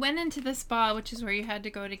if you went into the spa, which is where you had to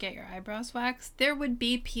go to get your eyebrows waxed, there would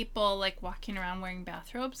be people, like, walking around wearing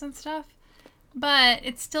bathrobes and stuff. But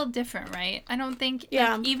it's still different, right? I don't think,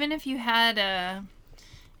 like, even if you had an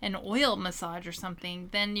oil massage or something,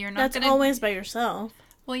 then you're not That's always by yourself.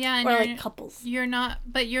 Well, yeah. And or, like, couples. You're not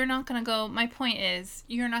going to go, my point is,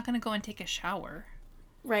 you're not going to go and take a shower.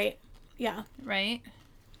 Right. Yeah. Right?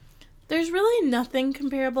 There's really nothing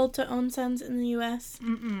comparable to onsens in the U.S.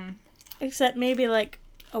 Except maybe, like,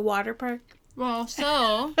 a water park. Well,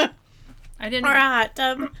 so, I didn't... Or a hot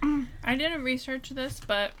tub. I didn't research this,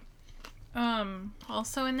 but...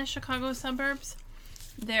 also in the Chicago suburbs,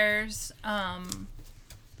 it's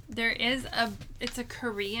a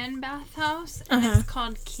Korean bathhouse, and it's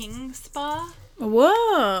called King Spa.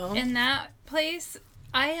 Whoa. In that place,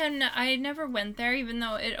 I never went there, even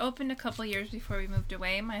though it opened a couple years before we moved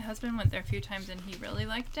away. My husband went there a few times, and he really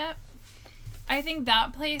liked it. I think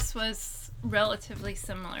that place was relatively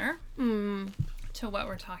similar to what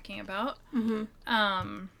we're talking about.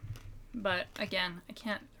 But again, I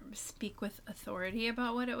can't speak with authority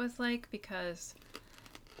about what it was like because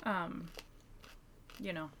I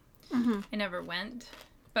never went,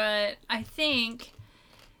 but I think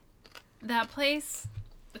that place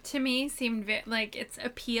to me seemed like its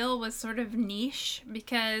appeal was sort of niche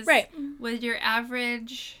because with your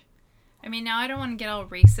average I mean, now I don't want to get all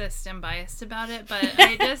racist and biased about it, but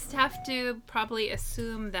I just have to probably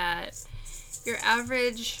assume that your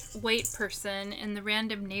average white person in the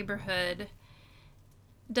random neighborhood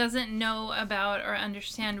doesn't know about or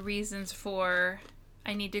understand reasons for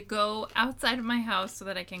I need to go outside of my house so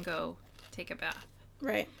that I can go take a bath.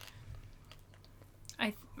 Right.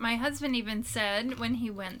 My husband even said when he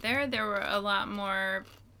went there were a lot more,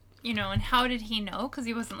 and how did he know? Because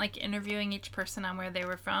he wasn't like interviewing each person on where they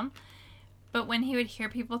were from. But when he would hear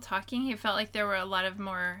people talking, he felt like there were a lot of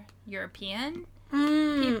more European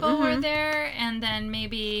people were there, and then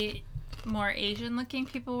maybe more Asian-looking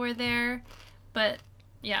people were there. But,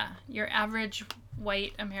 yeah, your average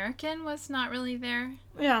white American was not really there.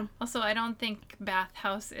 Yeah. Also, I don't think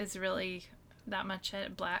bathhouse is really that much a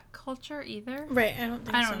black culture either. Right, I don't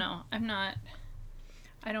think so. I don't know.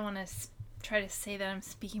 I don't want to try to say that I'm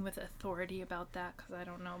speaking with authority about that because I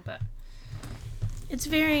don't know, but... It's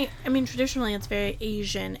very, traditionally it's very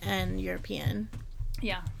Asian and European.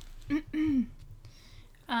 Yeah.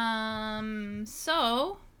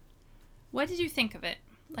 So, what did you think of it?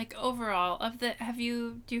 Like, overall, do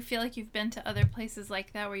you feel like you've been to other places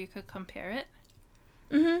like that where you could compare it?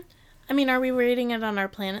 Mm-hmm. Are we rating it on our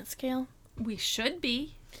planet scale? We should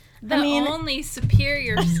be. The only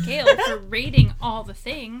superior scale for rating all the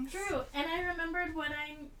things. True, and I remembered what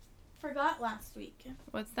I forgot last week.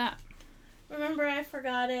 What's that? Remember, I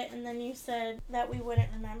forgot it, and then you said that we wouldn't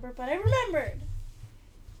remember, but I remembered.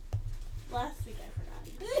 Last week I forgot.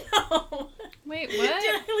 No. Wait, what?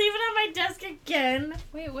 Did I leave it on my desk again?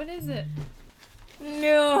 Wait, what is it?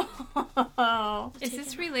 No. Is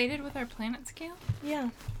this related with our planet scale? Yeah.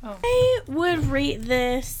 Oh. I would rate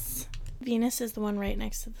this... Venus is the one right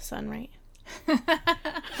next to the sun, right?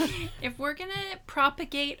 If we're going to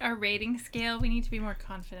propagate our rating scale, we need to be more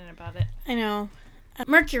confident about it. I know.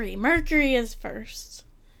 Mercury. Mercury is first.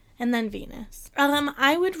 And then Venus.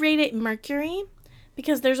 I would rate it Mercury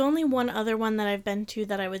because there's only one other one that I've been to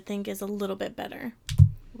that I would think is a little bit better.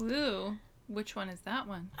 Woo. Which one is that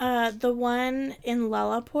one? The one in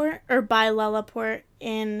Lalaport, or by Lalaport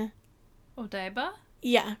in... Odaiba?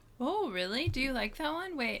 Yeah. Oh, really? Do you like that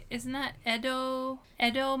one? Wait, isn't that Edo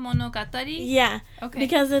Monogatari? Yeah. Okay.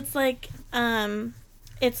 Because it's like a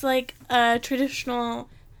traditional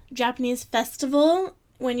Japanese festival.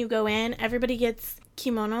 When you go in, everybody gets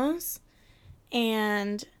kimonos,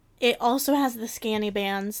 and it also has the scanny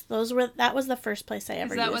bands. That was the first place I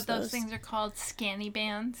ever used those. Is that what those things are called? Scanny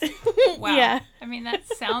bands? Wow. Yeah. That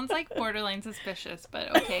sounds like borderline suspicious,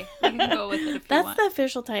 but okay. We can go with it if you want. That's the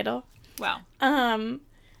official title. Wow.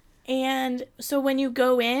 And so when you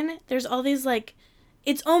go in, there's all these,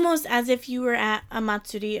 it's almost as if you were at a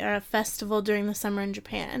matsuri or a festival during the summer in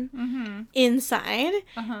Japan inside.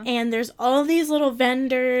 Uh-huh. And there's all these little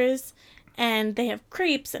vendors, and they have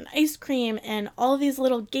crepes and ice cream and all these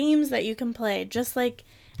little games that you can play, just like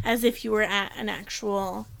as if you were at an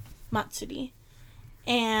actual matsuri.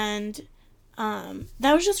 And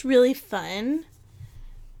that was just really fun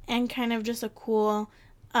and kind of just a cool...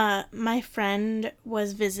 my friend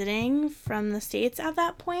was visiting from the States at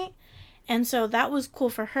that point, and so that was cool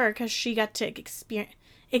for her because she got to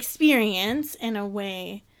experience in a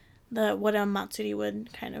way what a matsuri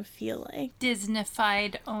would kind of feel like.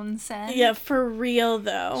 Disneyfied onsen. Yeah, for real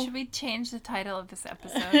though. Should we change the title of this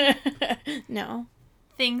episode? No.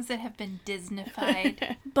 Things that have been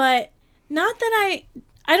Disneyfied. But not that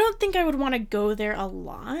I don't think I would want to go there a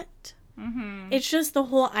lot. Mm-hmm. It's just the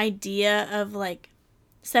whole idea of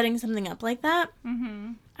setting something up like that,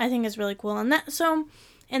 I think is really cool. And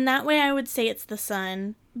in that way, I would say it's the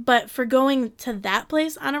sun. But for going to that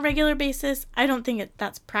place on a regular basis, I don't think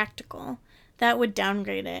that's practical. That would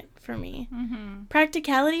downgrade it for me. Mm-hmm.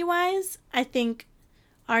 Practicality-wise, I think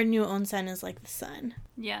our new onsen is like the sun.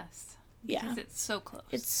 Yes. Yeah. Because it's so close.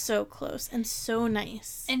 It's so close and so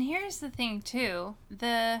nice. And here's the thing, too.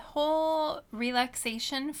 The whole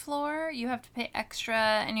relaxation floor, you have to pay extra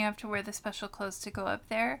and you have to wear the special clothes to go up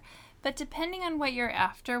there. But depending on what you're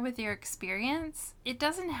after with your experience, it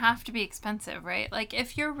doesn't have to be expensive, right?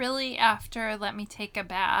 If you're really after, let me take a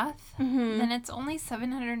bath, then it's only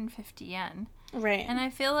 750 yen. Right. And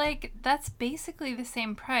I feel like that's basically the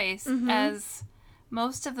same price as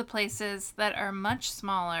most of the places that are much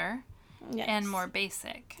smaller. Yes. And more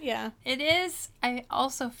basic. Yeah. It is, I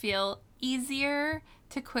also feel, easier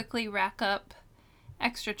to quickly rack up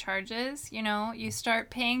extra charges. You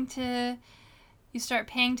start paying to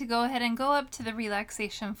go ahead and go up to the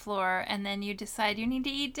relaxation floor, and then you decide you need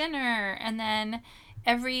to eat dinner, and then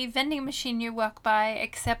every vending machine you walk by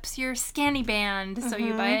accepts your scanny band, so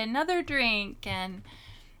you buy another drink, and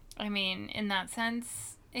in that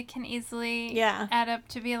sense, it can easily Yeah. add up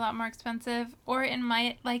to be a lot more expensive. Or in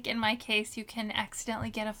my case, you can accidentally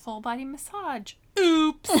get a full body massage.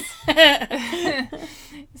 Oops.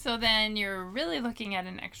 So then you're really looking at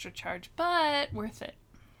an extra charge, but worth it.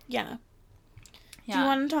 Yeah. Yeah. Do you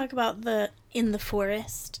want to talk about the In the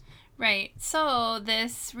Forest? Right. So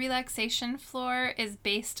this relaxation floor is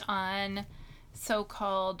based on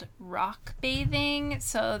so-called rock bathing.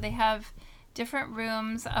 So they have different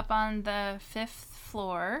rooms up on the 5th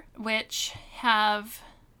floor, which have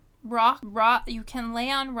rock. You can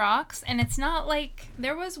lay on rocks, and it's not like,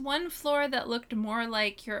 there was one floor that looked more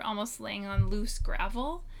like you're almost laying on loose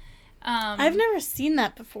gravel. I've never seen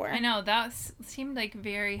that before. I know, that seemed like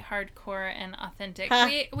very hardcore and authentic.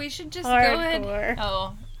 Ha. We should just Hardcore. go ahead.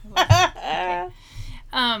 Oh. Okay.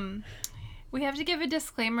 We have to give a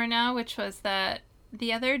disclaimer now, which was that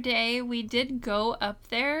the other day we did go up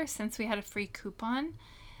there since we had a free coupon,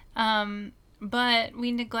 but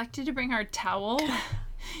we neglected to bring our towel.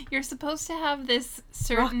 You're supposed to have this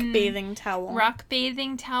certain rock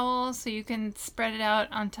bathing towel so you can spread it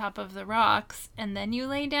out on top of the rocks and then you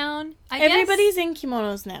lay down. Everybody's in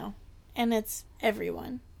kimonos now, and it's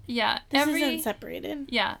everyone. Yeah. This isn't separated.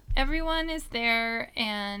 Yeah. Everyone is there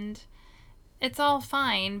and it's all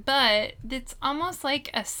fine, but it's almost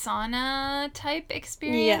like a sauna type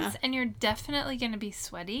experience, and you're definitely going to be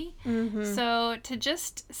sweaty. Mm-hmm. So to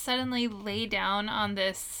just suddenly lay down on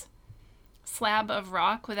this slab of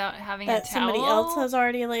rock without having a towel, somebody else has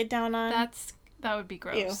already laid down on, that would be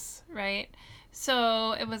gross. Ew. Right?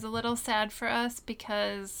 So it was a little sad for us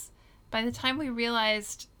because by the time we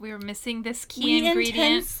realized we were missing this key ingredient, we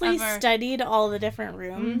intensely studied all the different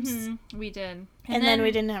rooms. Mm-hmm, we did. And then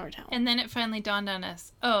we didn't have our towel. And then it finally dawned on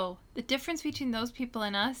us, oh, the difference between those people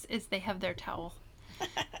and us is they have their towel.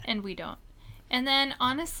 And we don't. And then,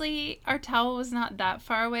 honestly, our towel was not that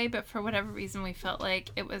far away, but for whatever reason, we felt like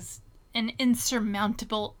it was an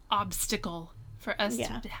insurmountable obstacle for us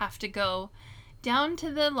to have to go down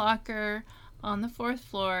to the locker on the 4th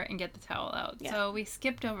floor and get the towel out. Yeah. So we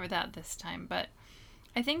skipped over that this time. But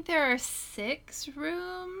I think there are 6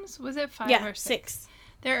 rooms. Was it 5 or 6?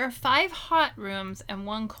 There are 5 hot rooms and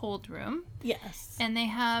 1 cold room. Yes. And they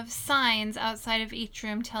have signs outside of each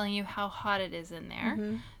room telling you how hot it is in there.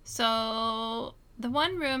 Mm-hmm. So the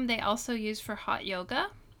one room they also use for hot yoga.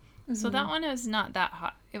 Mm-hmm. So that one is not that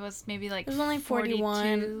hot. It was maybe like, it was only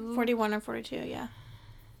 41 or 42, yeah.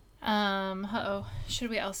 Should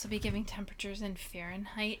we also be giving temperatures in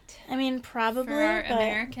Fahrenheit? I mean, probably. For our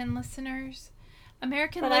American listeners. But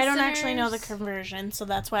I don't actually know the conversion, so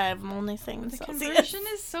that's why I'm only saying the Celsius. Conversion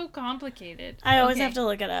is so complicated. I always have to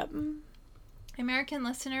look it up. American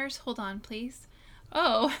listeners, hold on, please.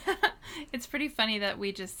 Oh, it's pretty funny that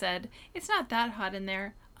we just said, it's not that hot in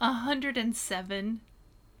there. 107.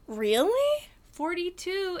 Really?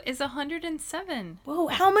 42 is 107. Whoa,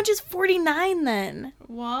 how much is 49 then?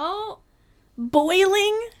 Well,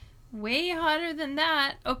 boiling? Way hotter than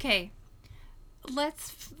that. Okay.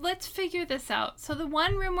 Let's figure this out. So the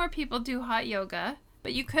one room where people do hot yoga,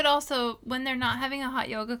 but you could also, when they're not having a hot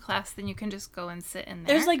yoga class, then you can just go and sit in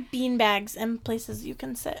there. There's like bean bags and places you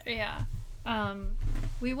can sit. Yeah.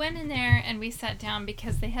 We went in there and we sat down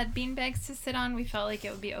because they had bean bags to sit on. We felt like it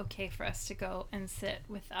would be okay for us to go and sit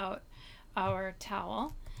without our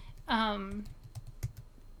towel. Another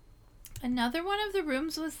one of the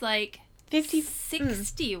rooms was like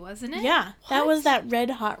 60, wasn't it? Yeah, that was that red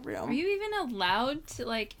hot room. Are you even allowed to,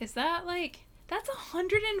 like, is that like, that's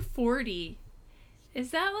 140.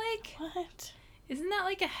 Is that like, what? Isn't that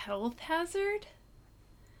like a health hazard?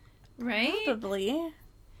 Right? Probably.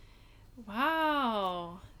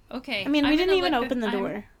 Wow. Okay. I mean, we didn't even open the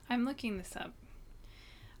door. I'm looking this up.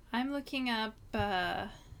 I'm looking up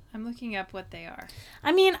what they are.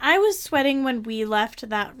 I mean, I was sweating when we left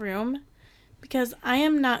that room because I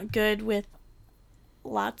am not good with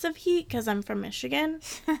lots of heat because I'm from Michigan.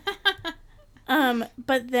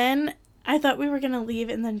 But then I thought we were going to leave,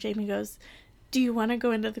 and then Jamie goes, do you want to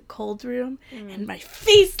go into the cold room? And my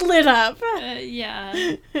face lit up.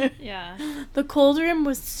 Yeah. Yeah. The cold room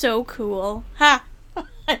was so cool. Ha!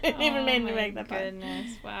 I didn't even make me make that part.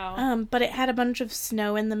 Goodness, wow. But it had a bunch of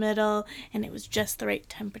snow in the middle, and it was just the right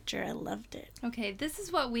temperature. I loved it. Okay, this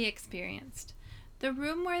is what we experienced. The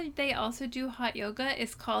room where they also do hot yoga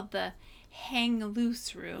is called the hang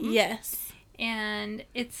loose room. Yes. And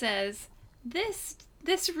it says, this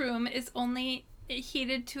room is only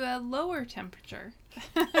heated to a lower temperature,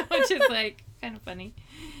 which is like kind of funny.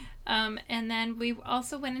 And then we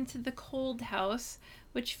also went into the cold house,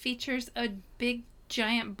 which features a big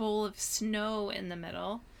giant bowl of snow in the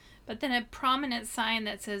middle. But then a prominent sign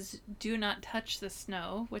that says, do not touch the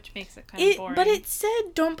snow, which makes it kind of boring. But it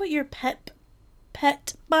said, don't put your pet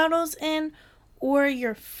bottles in or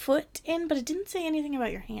your foot in, but it didn't say anything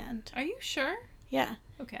about your hand. Are you sure? Yeah.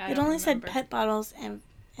 Okay, It only said pet bottles and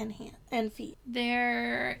hand and feet.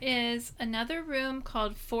 There is another room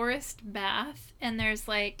called Forest Bath, and there's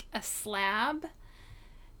like a slab.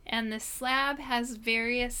 And the slab has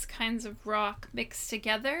various kinds of rock mixed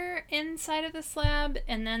together inside of the slab,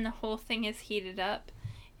 and then the whole thing is heated up.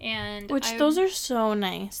 And those are so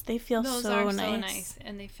nice. They feel those so are nice. so nice,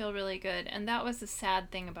 and they feel really good. And that was the sad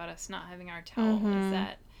thing about us not having our towel is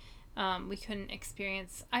that we couldn't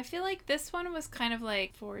experience. I feel like this one was kind of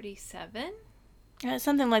like 47.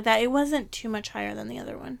 Something like that. It wasn't too much higher than the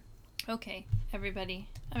other one. Okay, everybody,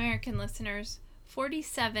 American listeners.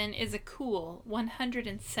 47 is a cool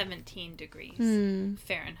 117 degrees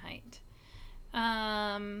Fahrenheit.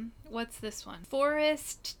 What's this one?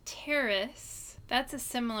 Forest Terrace. That's a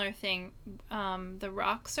similar thing. The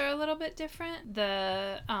rocks are a little bit different.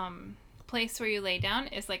 The place where you lay down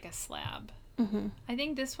is like a slab. Mm-hmm. I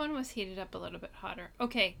think this one was heated up a little bit hotter.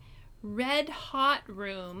 Okay, Red Hot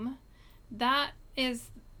Room. That is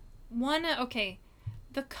one. Okay,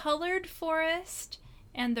 the Colored Forest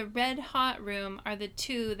and the Red Hot Room are the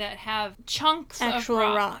two that have chunks of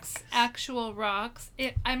rocks. Actual rocks.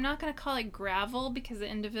 I'm not going to call it gravel because the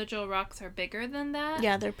individual rocks are bigger than that.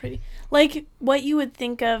 Yeah, they're pretty. Like what you would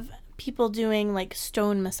think of people doing like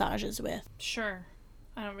stone massages with. Sure.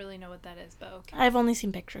 I don't really know what that is, but okay. I've only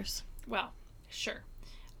seen pictures. Well, sure.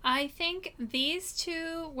 I think these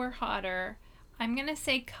two were hotter. I'm going to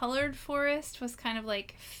say Colored Forest was kind of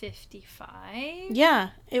like 55. Yeah,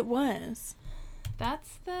 it was.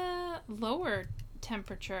 That's the lower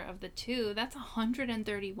temperature of the two. That's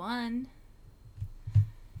 131.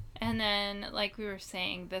 And then, like we were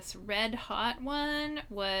saying, this Red Hot one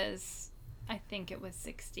was, I think it was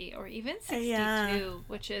 60 or even 62,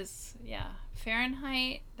 which is,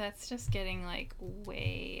 Fahrenheit. That's just getting like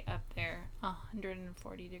way up there.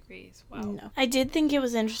 140 degrees. Wow. No. I did think it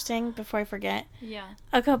was interesting, before I forget. Yeah.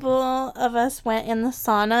 A couple of us went in the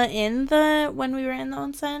sauna when we were in the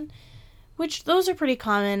onsen. Which, those are pretty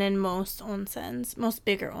common in most onsens. Most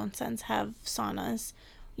bigger onsens have saunas.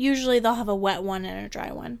 Usually they'll have a wet one and a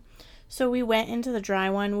dry one. So we went into the dry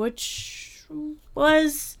one, which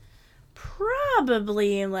was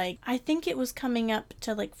probably like, I think it was coming up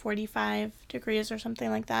to like 45 degrees or something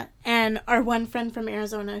like that. And our one friend from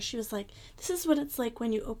Arizona, she was like, this is what it's like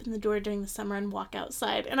when you open the door during the summer and walk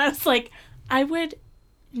outside. And I was like, I would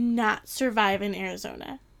not survive in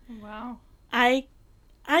Arizona. Wow.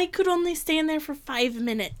 I could only stay in there for 5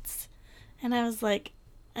 minutes. And I was like,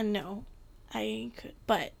 no, I could.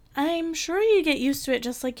 But I'm sure you get used to it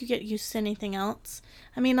just like you get used to anything else.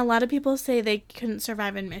 I mean, a lot of people say they couldn't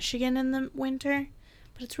survive in Michigan in the winter,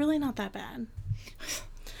 but it's really not that bad.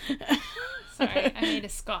 Sorry, I made a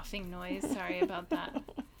scoffing noise. Sorry about that.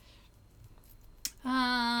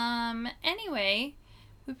 Anyway,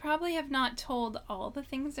 we probably have not told all the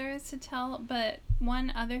things there is to tell, but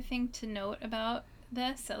one other thing to note about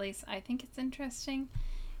this, at least I think it's interesting,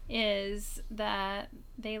 is that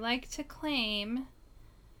they like to claim,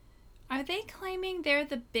 are they claiming they're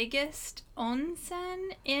the biggest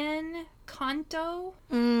onsen in Kanto?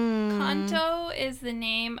 Kanto is the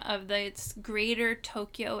name of the greater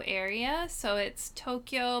Tokyo area, so it's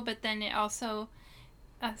Tokyo, but then it also,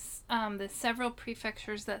 the several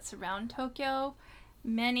prefectures that surround Tokyo.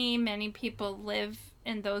 Many people live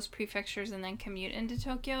in those prefectures and then commute into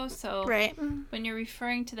Tokyo. So right. When you're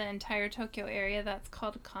referring to the entire Tokyo area, that's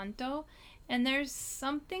called Kanto. And there's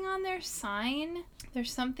something on their sign.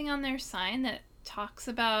 That talks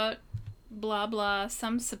about blah blah,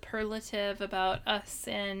 some superlative about us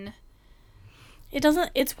in.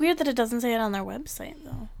 It's weird that it doesn't say it on their website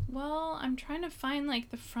though. Well, I'm trying to find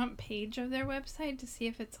like the front page of their website to see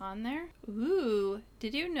if it's on there. Ooh,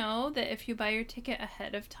 did you know that if you buy your ticket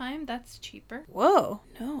ahead of time, that's cheaper? Whoa,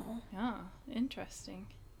 no. Yeah, interesting.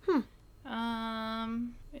 Yeah,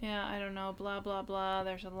 I don't know, blah, blah, blah.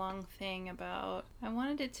 There's a long thing about... I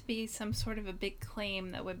wanted it to be some sort of a big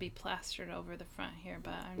claim that would be plastered over the front here,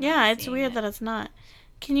 but I'm not Yeah, it's seeing weird it. that it's not.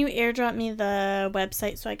 Can you airdrop me the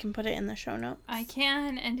website so I can put it in the show notes? I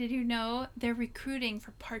can, and did you know they're recruiting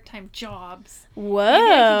for part-time jobs? Whoa!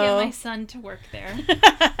 Maybe I could get my son to work there.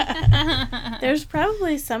 There's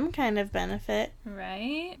probably some kind of benefit.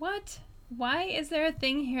 Right? What? Why is there a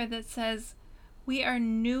thing here that says, we are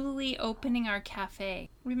newly opening our cafe?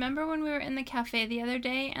 Remember when we were in the cafe the other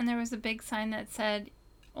day and there was a big sign that said,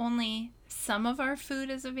 only some of our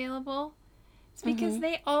food is available? It's because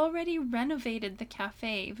they already renovated the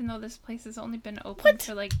cafe, even though this place has only been open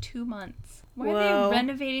for like 2 months. Why are they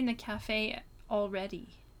renovating the cafe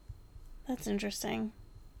already? That's interesting.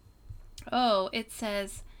 Oh, it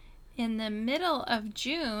says, in the middle of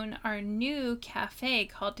June, our new cafe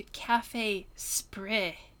called Cafe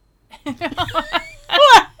Spre. What?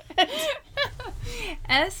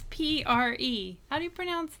 S-P-R-E. How do you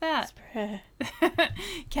pronounce that? Spre.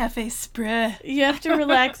 Cafe Spre. You have to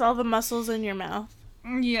relax all the muscles in your mouth.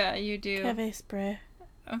 Yeah, you do. Cafe Spre.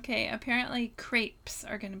 Okay, apparently crepes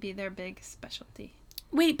are going to be their big specialty.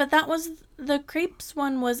 Wait, but the crepes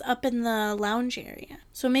one was up in the lounge area.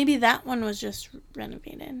 So maybe that one was just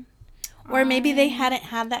renovated. Or maybe they hadn't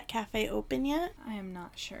had that cafe open yet. I am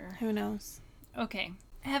not sure. Who knows? Okay.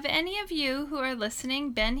 Have any of you who are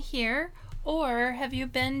listening been here? Or have you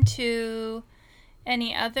been to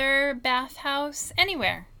any other bathhouse?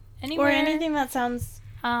 Anywhere. Or anything that sounds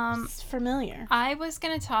familiar. I was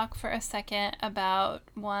going to talk for a second about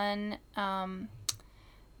one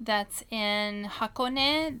that's in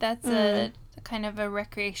Hakone. That's a kind of a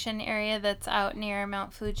recreation area that's out near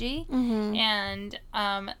Mount Fuji. Mm-hmm. And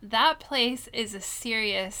that place is a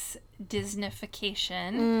serious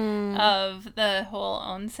Disneyfication of the whole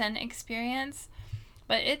onsen experience.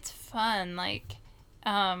 But it's fun. Like,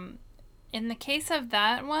 in the case of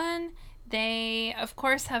that one, they, of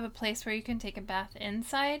course, have a place where you can take a bath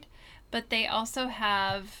inside. But they also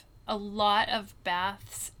have a lot of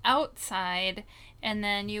baths outside. And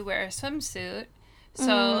then you wear a swimsuit.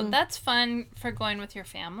 So that's fun for going with your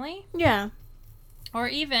family. Yeah. Or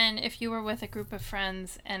even if you were with a group of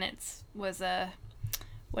friends and was a,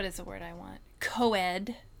 what is the word I want?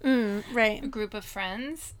 Co-ed. Right. Group of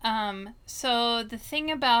friends. So the thing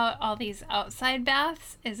about all these outside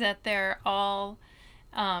baths is that they're all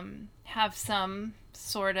have some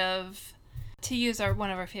sort of, to use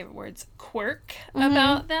one of our favorite words, quirk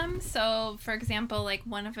about them. So, for example, like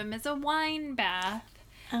one of them is a wine bath.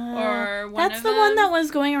 Or that's the one that was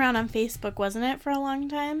going around on Facebook, wasn't it, for a long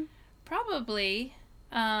time? Probably.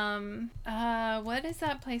 What is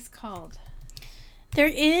that place called? There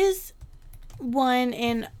is one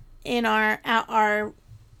in our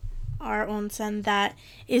onsen that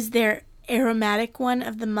is their aromatic one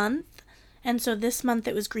of the month. And so this month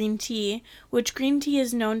it was green tea, which green tea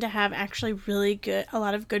is known to have actually a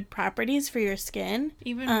lot of good properties for your skin.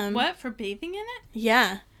 Even for bathing in it?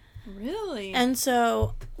 Yeah. Really? And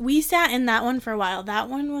so we sat in that one for a while. That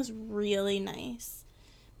one was really nice.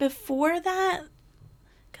 Before that,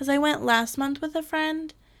 because I went last month with a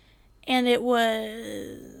friend, and it wasn't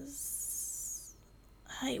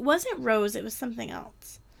Rose, it was something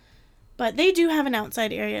else. But they do have an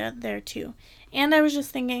outside area there too. And I was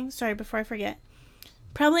just thinking, sorry, before I forget,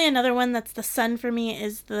 probably another one that's the sun for me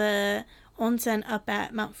is the onsen up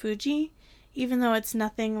at Mount Fuji, even though it's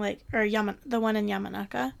nothing like, or the one in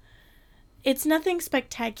Yamanaka. It's nothing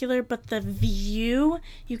spectacular, but the view,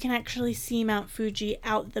 you can actually see Mount Fuji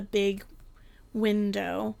out the big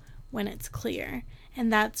window when it's clear.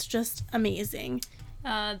 And that's just amazing.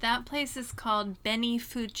 That place is called Beni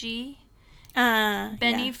Fuji.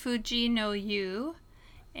 Beni Fuji no Yu.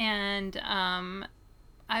 And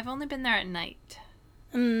I've only been there at night.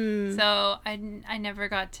 So I never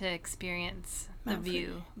got to experience the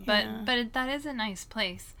view. But that is a nice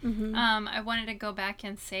place. Mm-hmm. I wanted to go back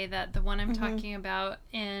and say that the one I'm talking about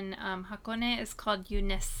in Hakone is called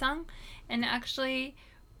Yunessan. And actually,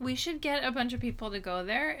 we should get a bunch of people to go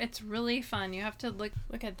there. It's really fun. You have to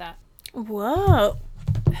look at that. Whoa.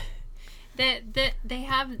 They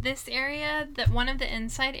have this area, that one of the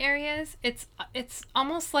inside areas, it's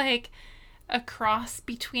almost like a cross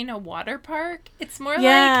between a water park. It's more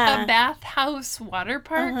like a bathhouse water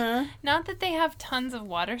park. Not that they have tons of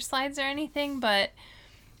water slides or anything, but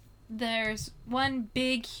there's one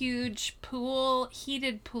big, huge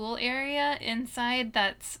heated pool area inside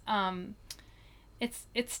that's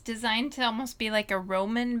it's designed to almost be like a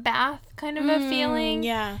Roman bath kind of a feeling.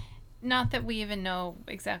 Yeah. Not that we even know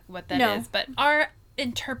exactly what that is, but our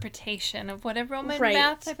interpretation of what a Roman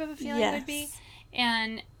bath type of a feeling would be.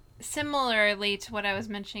 And similarly to what I was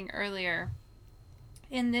mentioning earlier,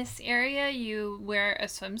 in this area you wear a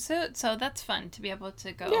swimsuit, so that's fun to be able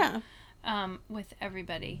to go with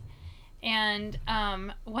everybody. And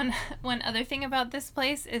one other thing about this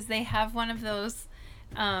place is they have one of those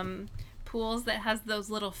pools that has those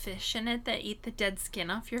little fish in it that eat the dead skin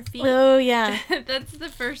off your feet. Oh, yeah. That's the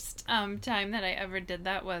first time that I ever did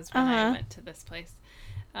that was when I went to this place.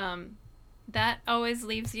 That always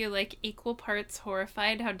leaves you like equal parts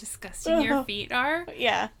horrified how disgusting your feet are.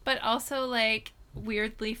 Yeah. But also like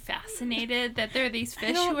weirdly fascinated that there are these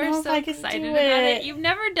fish who know are if so I can excited do about it. it. You've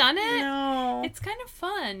never done it? No. It's kind of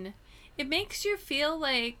fun. It makes you feel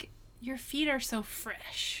like your feet are so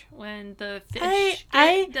fresh when the fish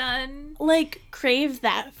get done. Like, crave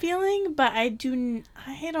that feeling, but I don't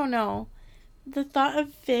know. The thought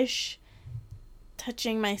of fish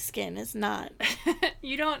touching my skin is not.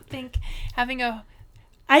 You don't think having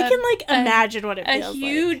I can, like, imagine what it feels like. A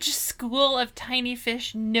huge school of tiny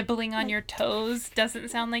fish nibbling on your toes doesn't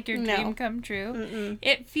sound like your dream come true. Mm-mm.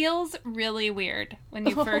 It feels really weird when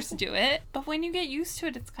you first do it, but when you get used to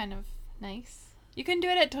it, it's kind of nice. You can do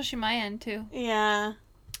it at Toshimayan, too. Yeah.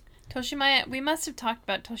 Toshimayan, we must have talked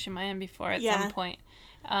about Toshimayan before at some point.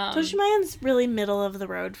 Toshimayan's really middle of the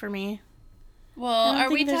road for me. Well, are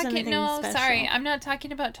we talking? No, special. Sorry. I'm not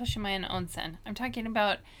talking about Toshimayan Onsen. I'm talking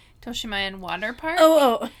about Toshimayan Water Park.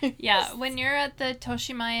 Oh. Yeah, when you're at the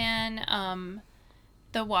Toshimayan,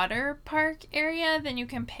 the water park area, then you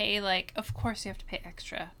can pay, like, of course you have to pay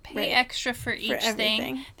extra. Pay extra for each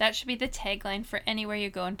thing. That should be the tagline for anywhere you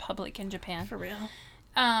go in public in Japan. For real.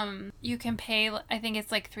 You can pay, I think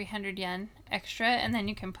it's like 300 yen extra, and then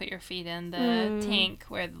you can put your feet in the tank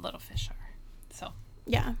where the little fish are. So.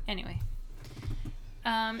 Yeah. Anyway.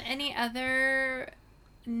 Any other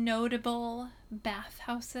notable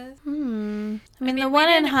bathhouses? I mean, the one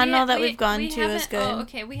in Hano that we've gone to is good. Oh,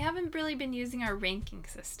 okay. We haven't really been using our ranking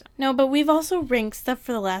system. No, but we've also ranked stuff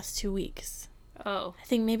for the last 2 weeks. Oh. I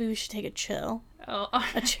think maybe we should take a chill. Oh,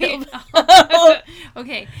 a chill.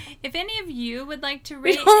 Okay. If any of you would like to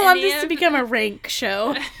rate, we don't want this to become a rank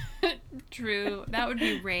show. True. That would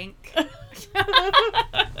be rank.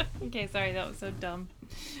 Okay, sorry, that was so dumb.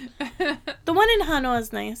 The one in Hano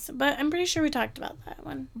is nice, but I'm pretty sure we talked about that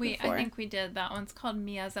one before. I think we did. That one's called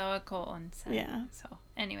Miyazawa Onsen. Yeah. So,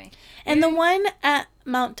 anyway. And the one at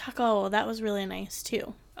Mount Takao, that was really nice,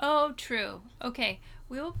 too. Oh, true. Okay.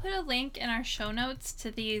 We will put a link in our show notes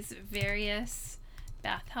to these various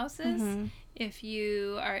bathhouses if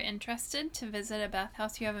you are interested to visit a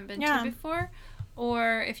bathhouse you haven't been to before.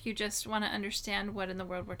 Or if you just want to understand what in the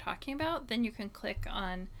world we're talking about, then you can click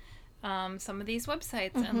on some of these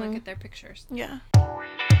websites and look at their pictures. Yeah.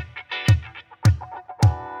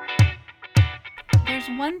 There's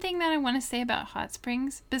one thing that I want to say about hot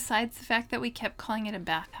springs, besides the fact that we kept calling it a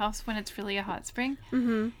bathhouse when it's really a hot spring.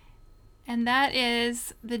 And that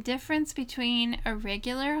is the difference between a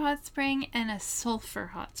regular hot spring and a sulfur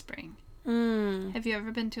hot spring. Have you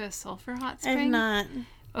ever been to a sulfur hot spring? I've not.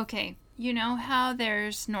 Okay. You know how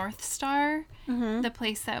there's North Star, the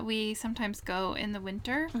place that we sometimes go in the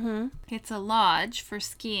winter? It's a lodge for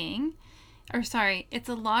skiing. Or sorry, it's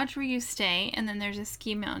a lodge where you stay, and then there's a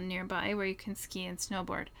ski mountain nearby where you can ski and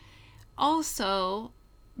snowboard. Also,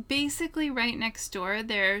 basically right next door,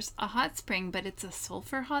 there's a hot spring, but it's a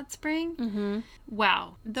sulfur hot spring.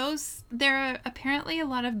 Wow. There are apparently a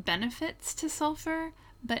lot of benefits to sulfur,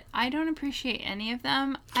 but I don't appreciate any of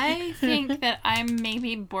them. I think that I'm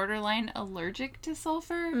maybe borderline allergic to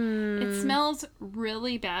sulfur. It smells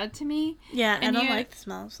really bad to me. Yeah, and I don't like the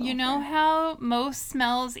smell of sulfur. You know how most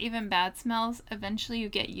smells, even bad smells, eventually you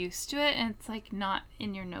get used to it and it's like not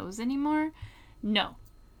in your nose anymore? No.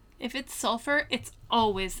 If it's sulfur, it's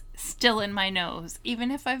always still in my nose.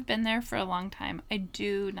 Even if I've been there for a long time, I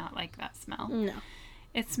do not like that smell. No.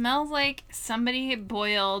 It smells like somebody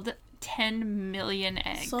boiled 10 million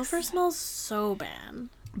eggs. Sulfur smells so bad.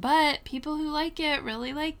 But people who like it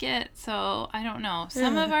really like it, so I don't know.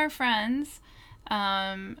 Some of our friends,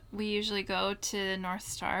 we usually go to North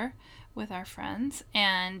Star with our friends,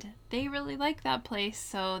 and they really like that place,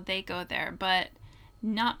 so they go there, but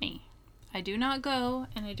not me. I do not go,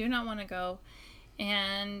 and I do not want to go.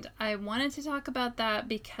 And I wanted to talk about that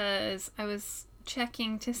because I was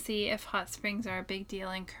checking to see if hot springs are a big deal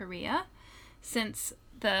in Korea, since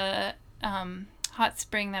the hot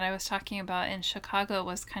spring that I was talking about in Chicago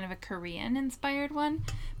was kind of a Korean-inspired one.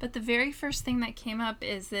 But the very first thing that came up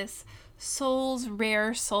is this Seoul's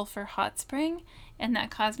Rare Sulfur Hot Spring, and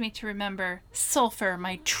that caused me to remember sulfur,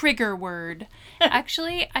 my trigger word.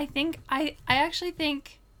 Actually, I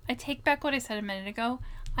take back what I said a minute ago.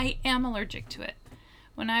 I am allergic to it.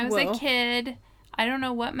 When I was a kid, I don't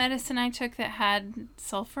know what medicine I took that had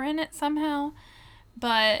sulfur in it somehow,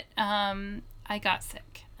 but I got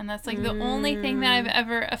sick. And that's like the only thing that I've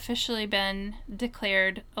ever officially been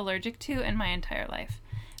declared allergic to in my entire life.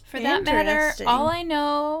 For that matter, for all I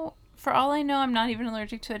know, I'm not even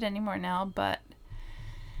allergic to it anymore now, but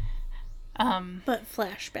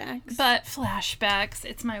flashbacks. But flashbacks,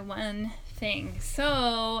 it's my one thing.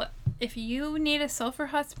 So, if you need a sulfur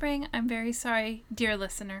hot spring, I'm very sorry, dear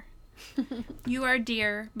listener. You are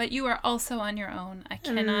dear, but you are also on your own. I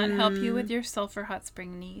cannot help you with your sulfur hot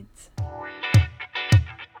spring needs.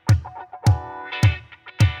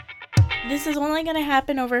 This is only going to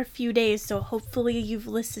happen over a few days, so hopefully you've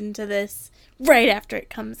listened to this right after it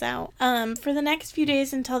comes out. For the next few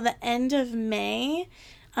days until the end of May,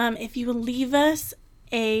 if you leave us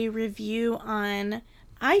a review on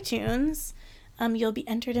iTunes, you'll be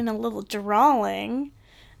entered in a little drawing.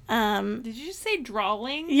 Did you just say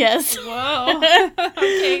drawing? Yes. Whoa.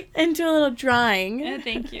 Okay. Into a little drawing.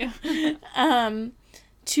 Thank you.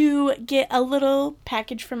 To get a little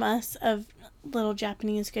package from us of little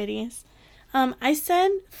Japanese goodies. I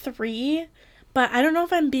said 3, but I don't know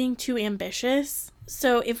if I'm being too ambitious.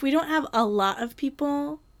 So if we don't have a lot of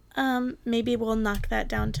people, maybe we'll knock that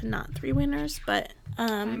down to not 3 winners. But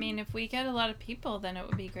I mean, if we get a lot of people, then it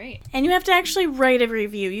would be great. And you have to actually write a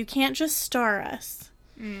review. You can't just star us.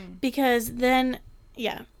 Because then,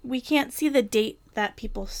 we can't see the date that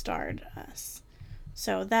people starred us.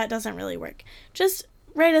 So that doesn't really work. Just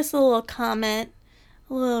write us a little comment,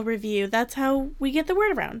 a little review. That's how we get the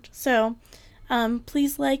word around. So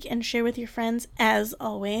please like and share with your friends as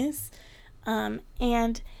always.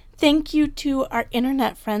 And thank you to our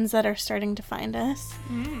internet friends that are starting to find us.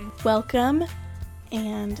 Welcome.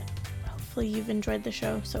 And hopefully you've enjoyed the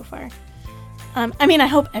show so far. I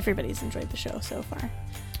hope everybody's enjoyed the show so far.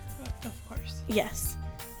 Of course. Yes.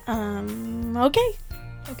 Okay.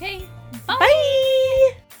 Okay.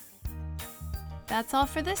 Bye. That's all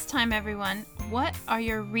for this time, everyone. What are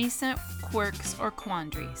your recent quirks or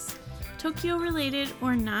quandaries? Tokyo related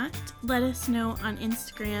or not, let us know on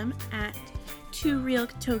Instagram at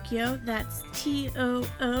TooRealTokyo. That's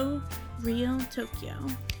TOO Real Tokyo.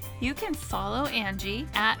 You can follow Angie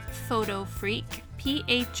at PhotoFreak,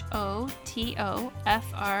 PHOTOFREEK.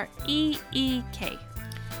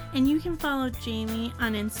 And you can follow Jamie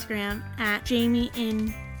on Instagram at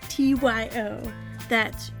JamieInTYO.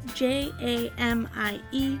 That's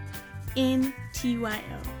JAMIE in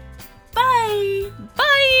TYO. Bye!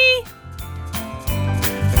 Bye!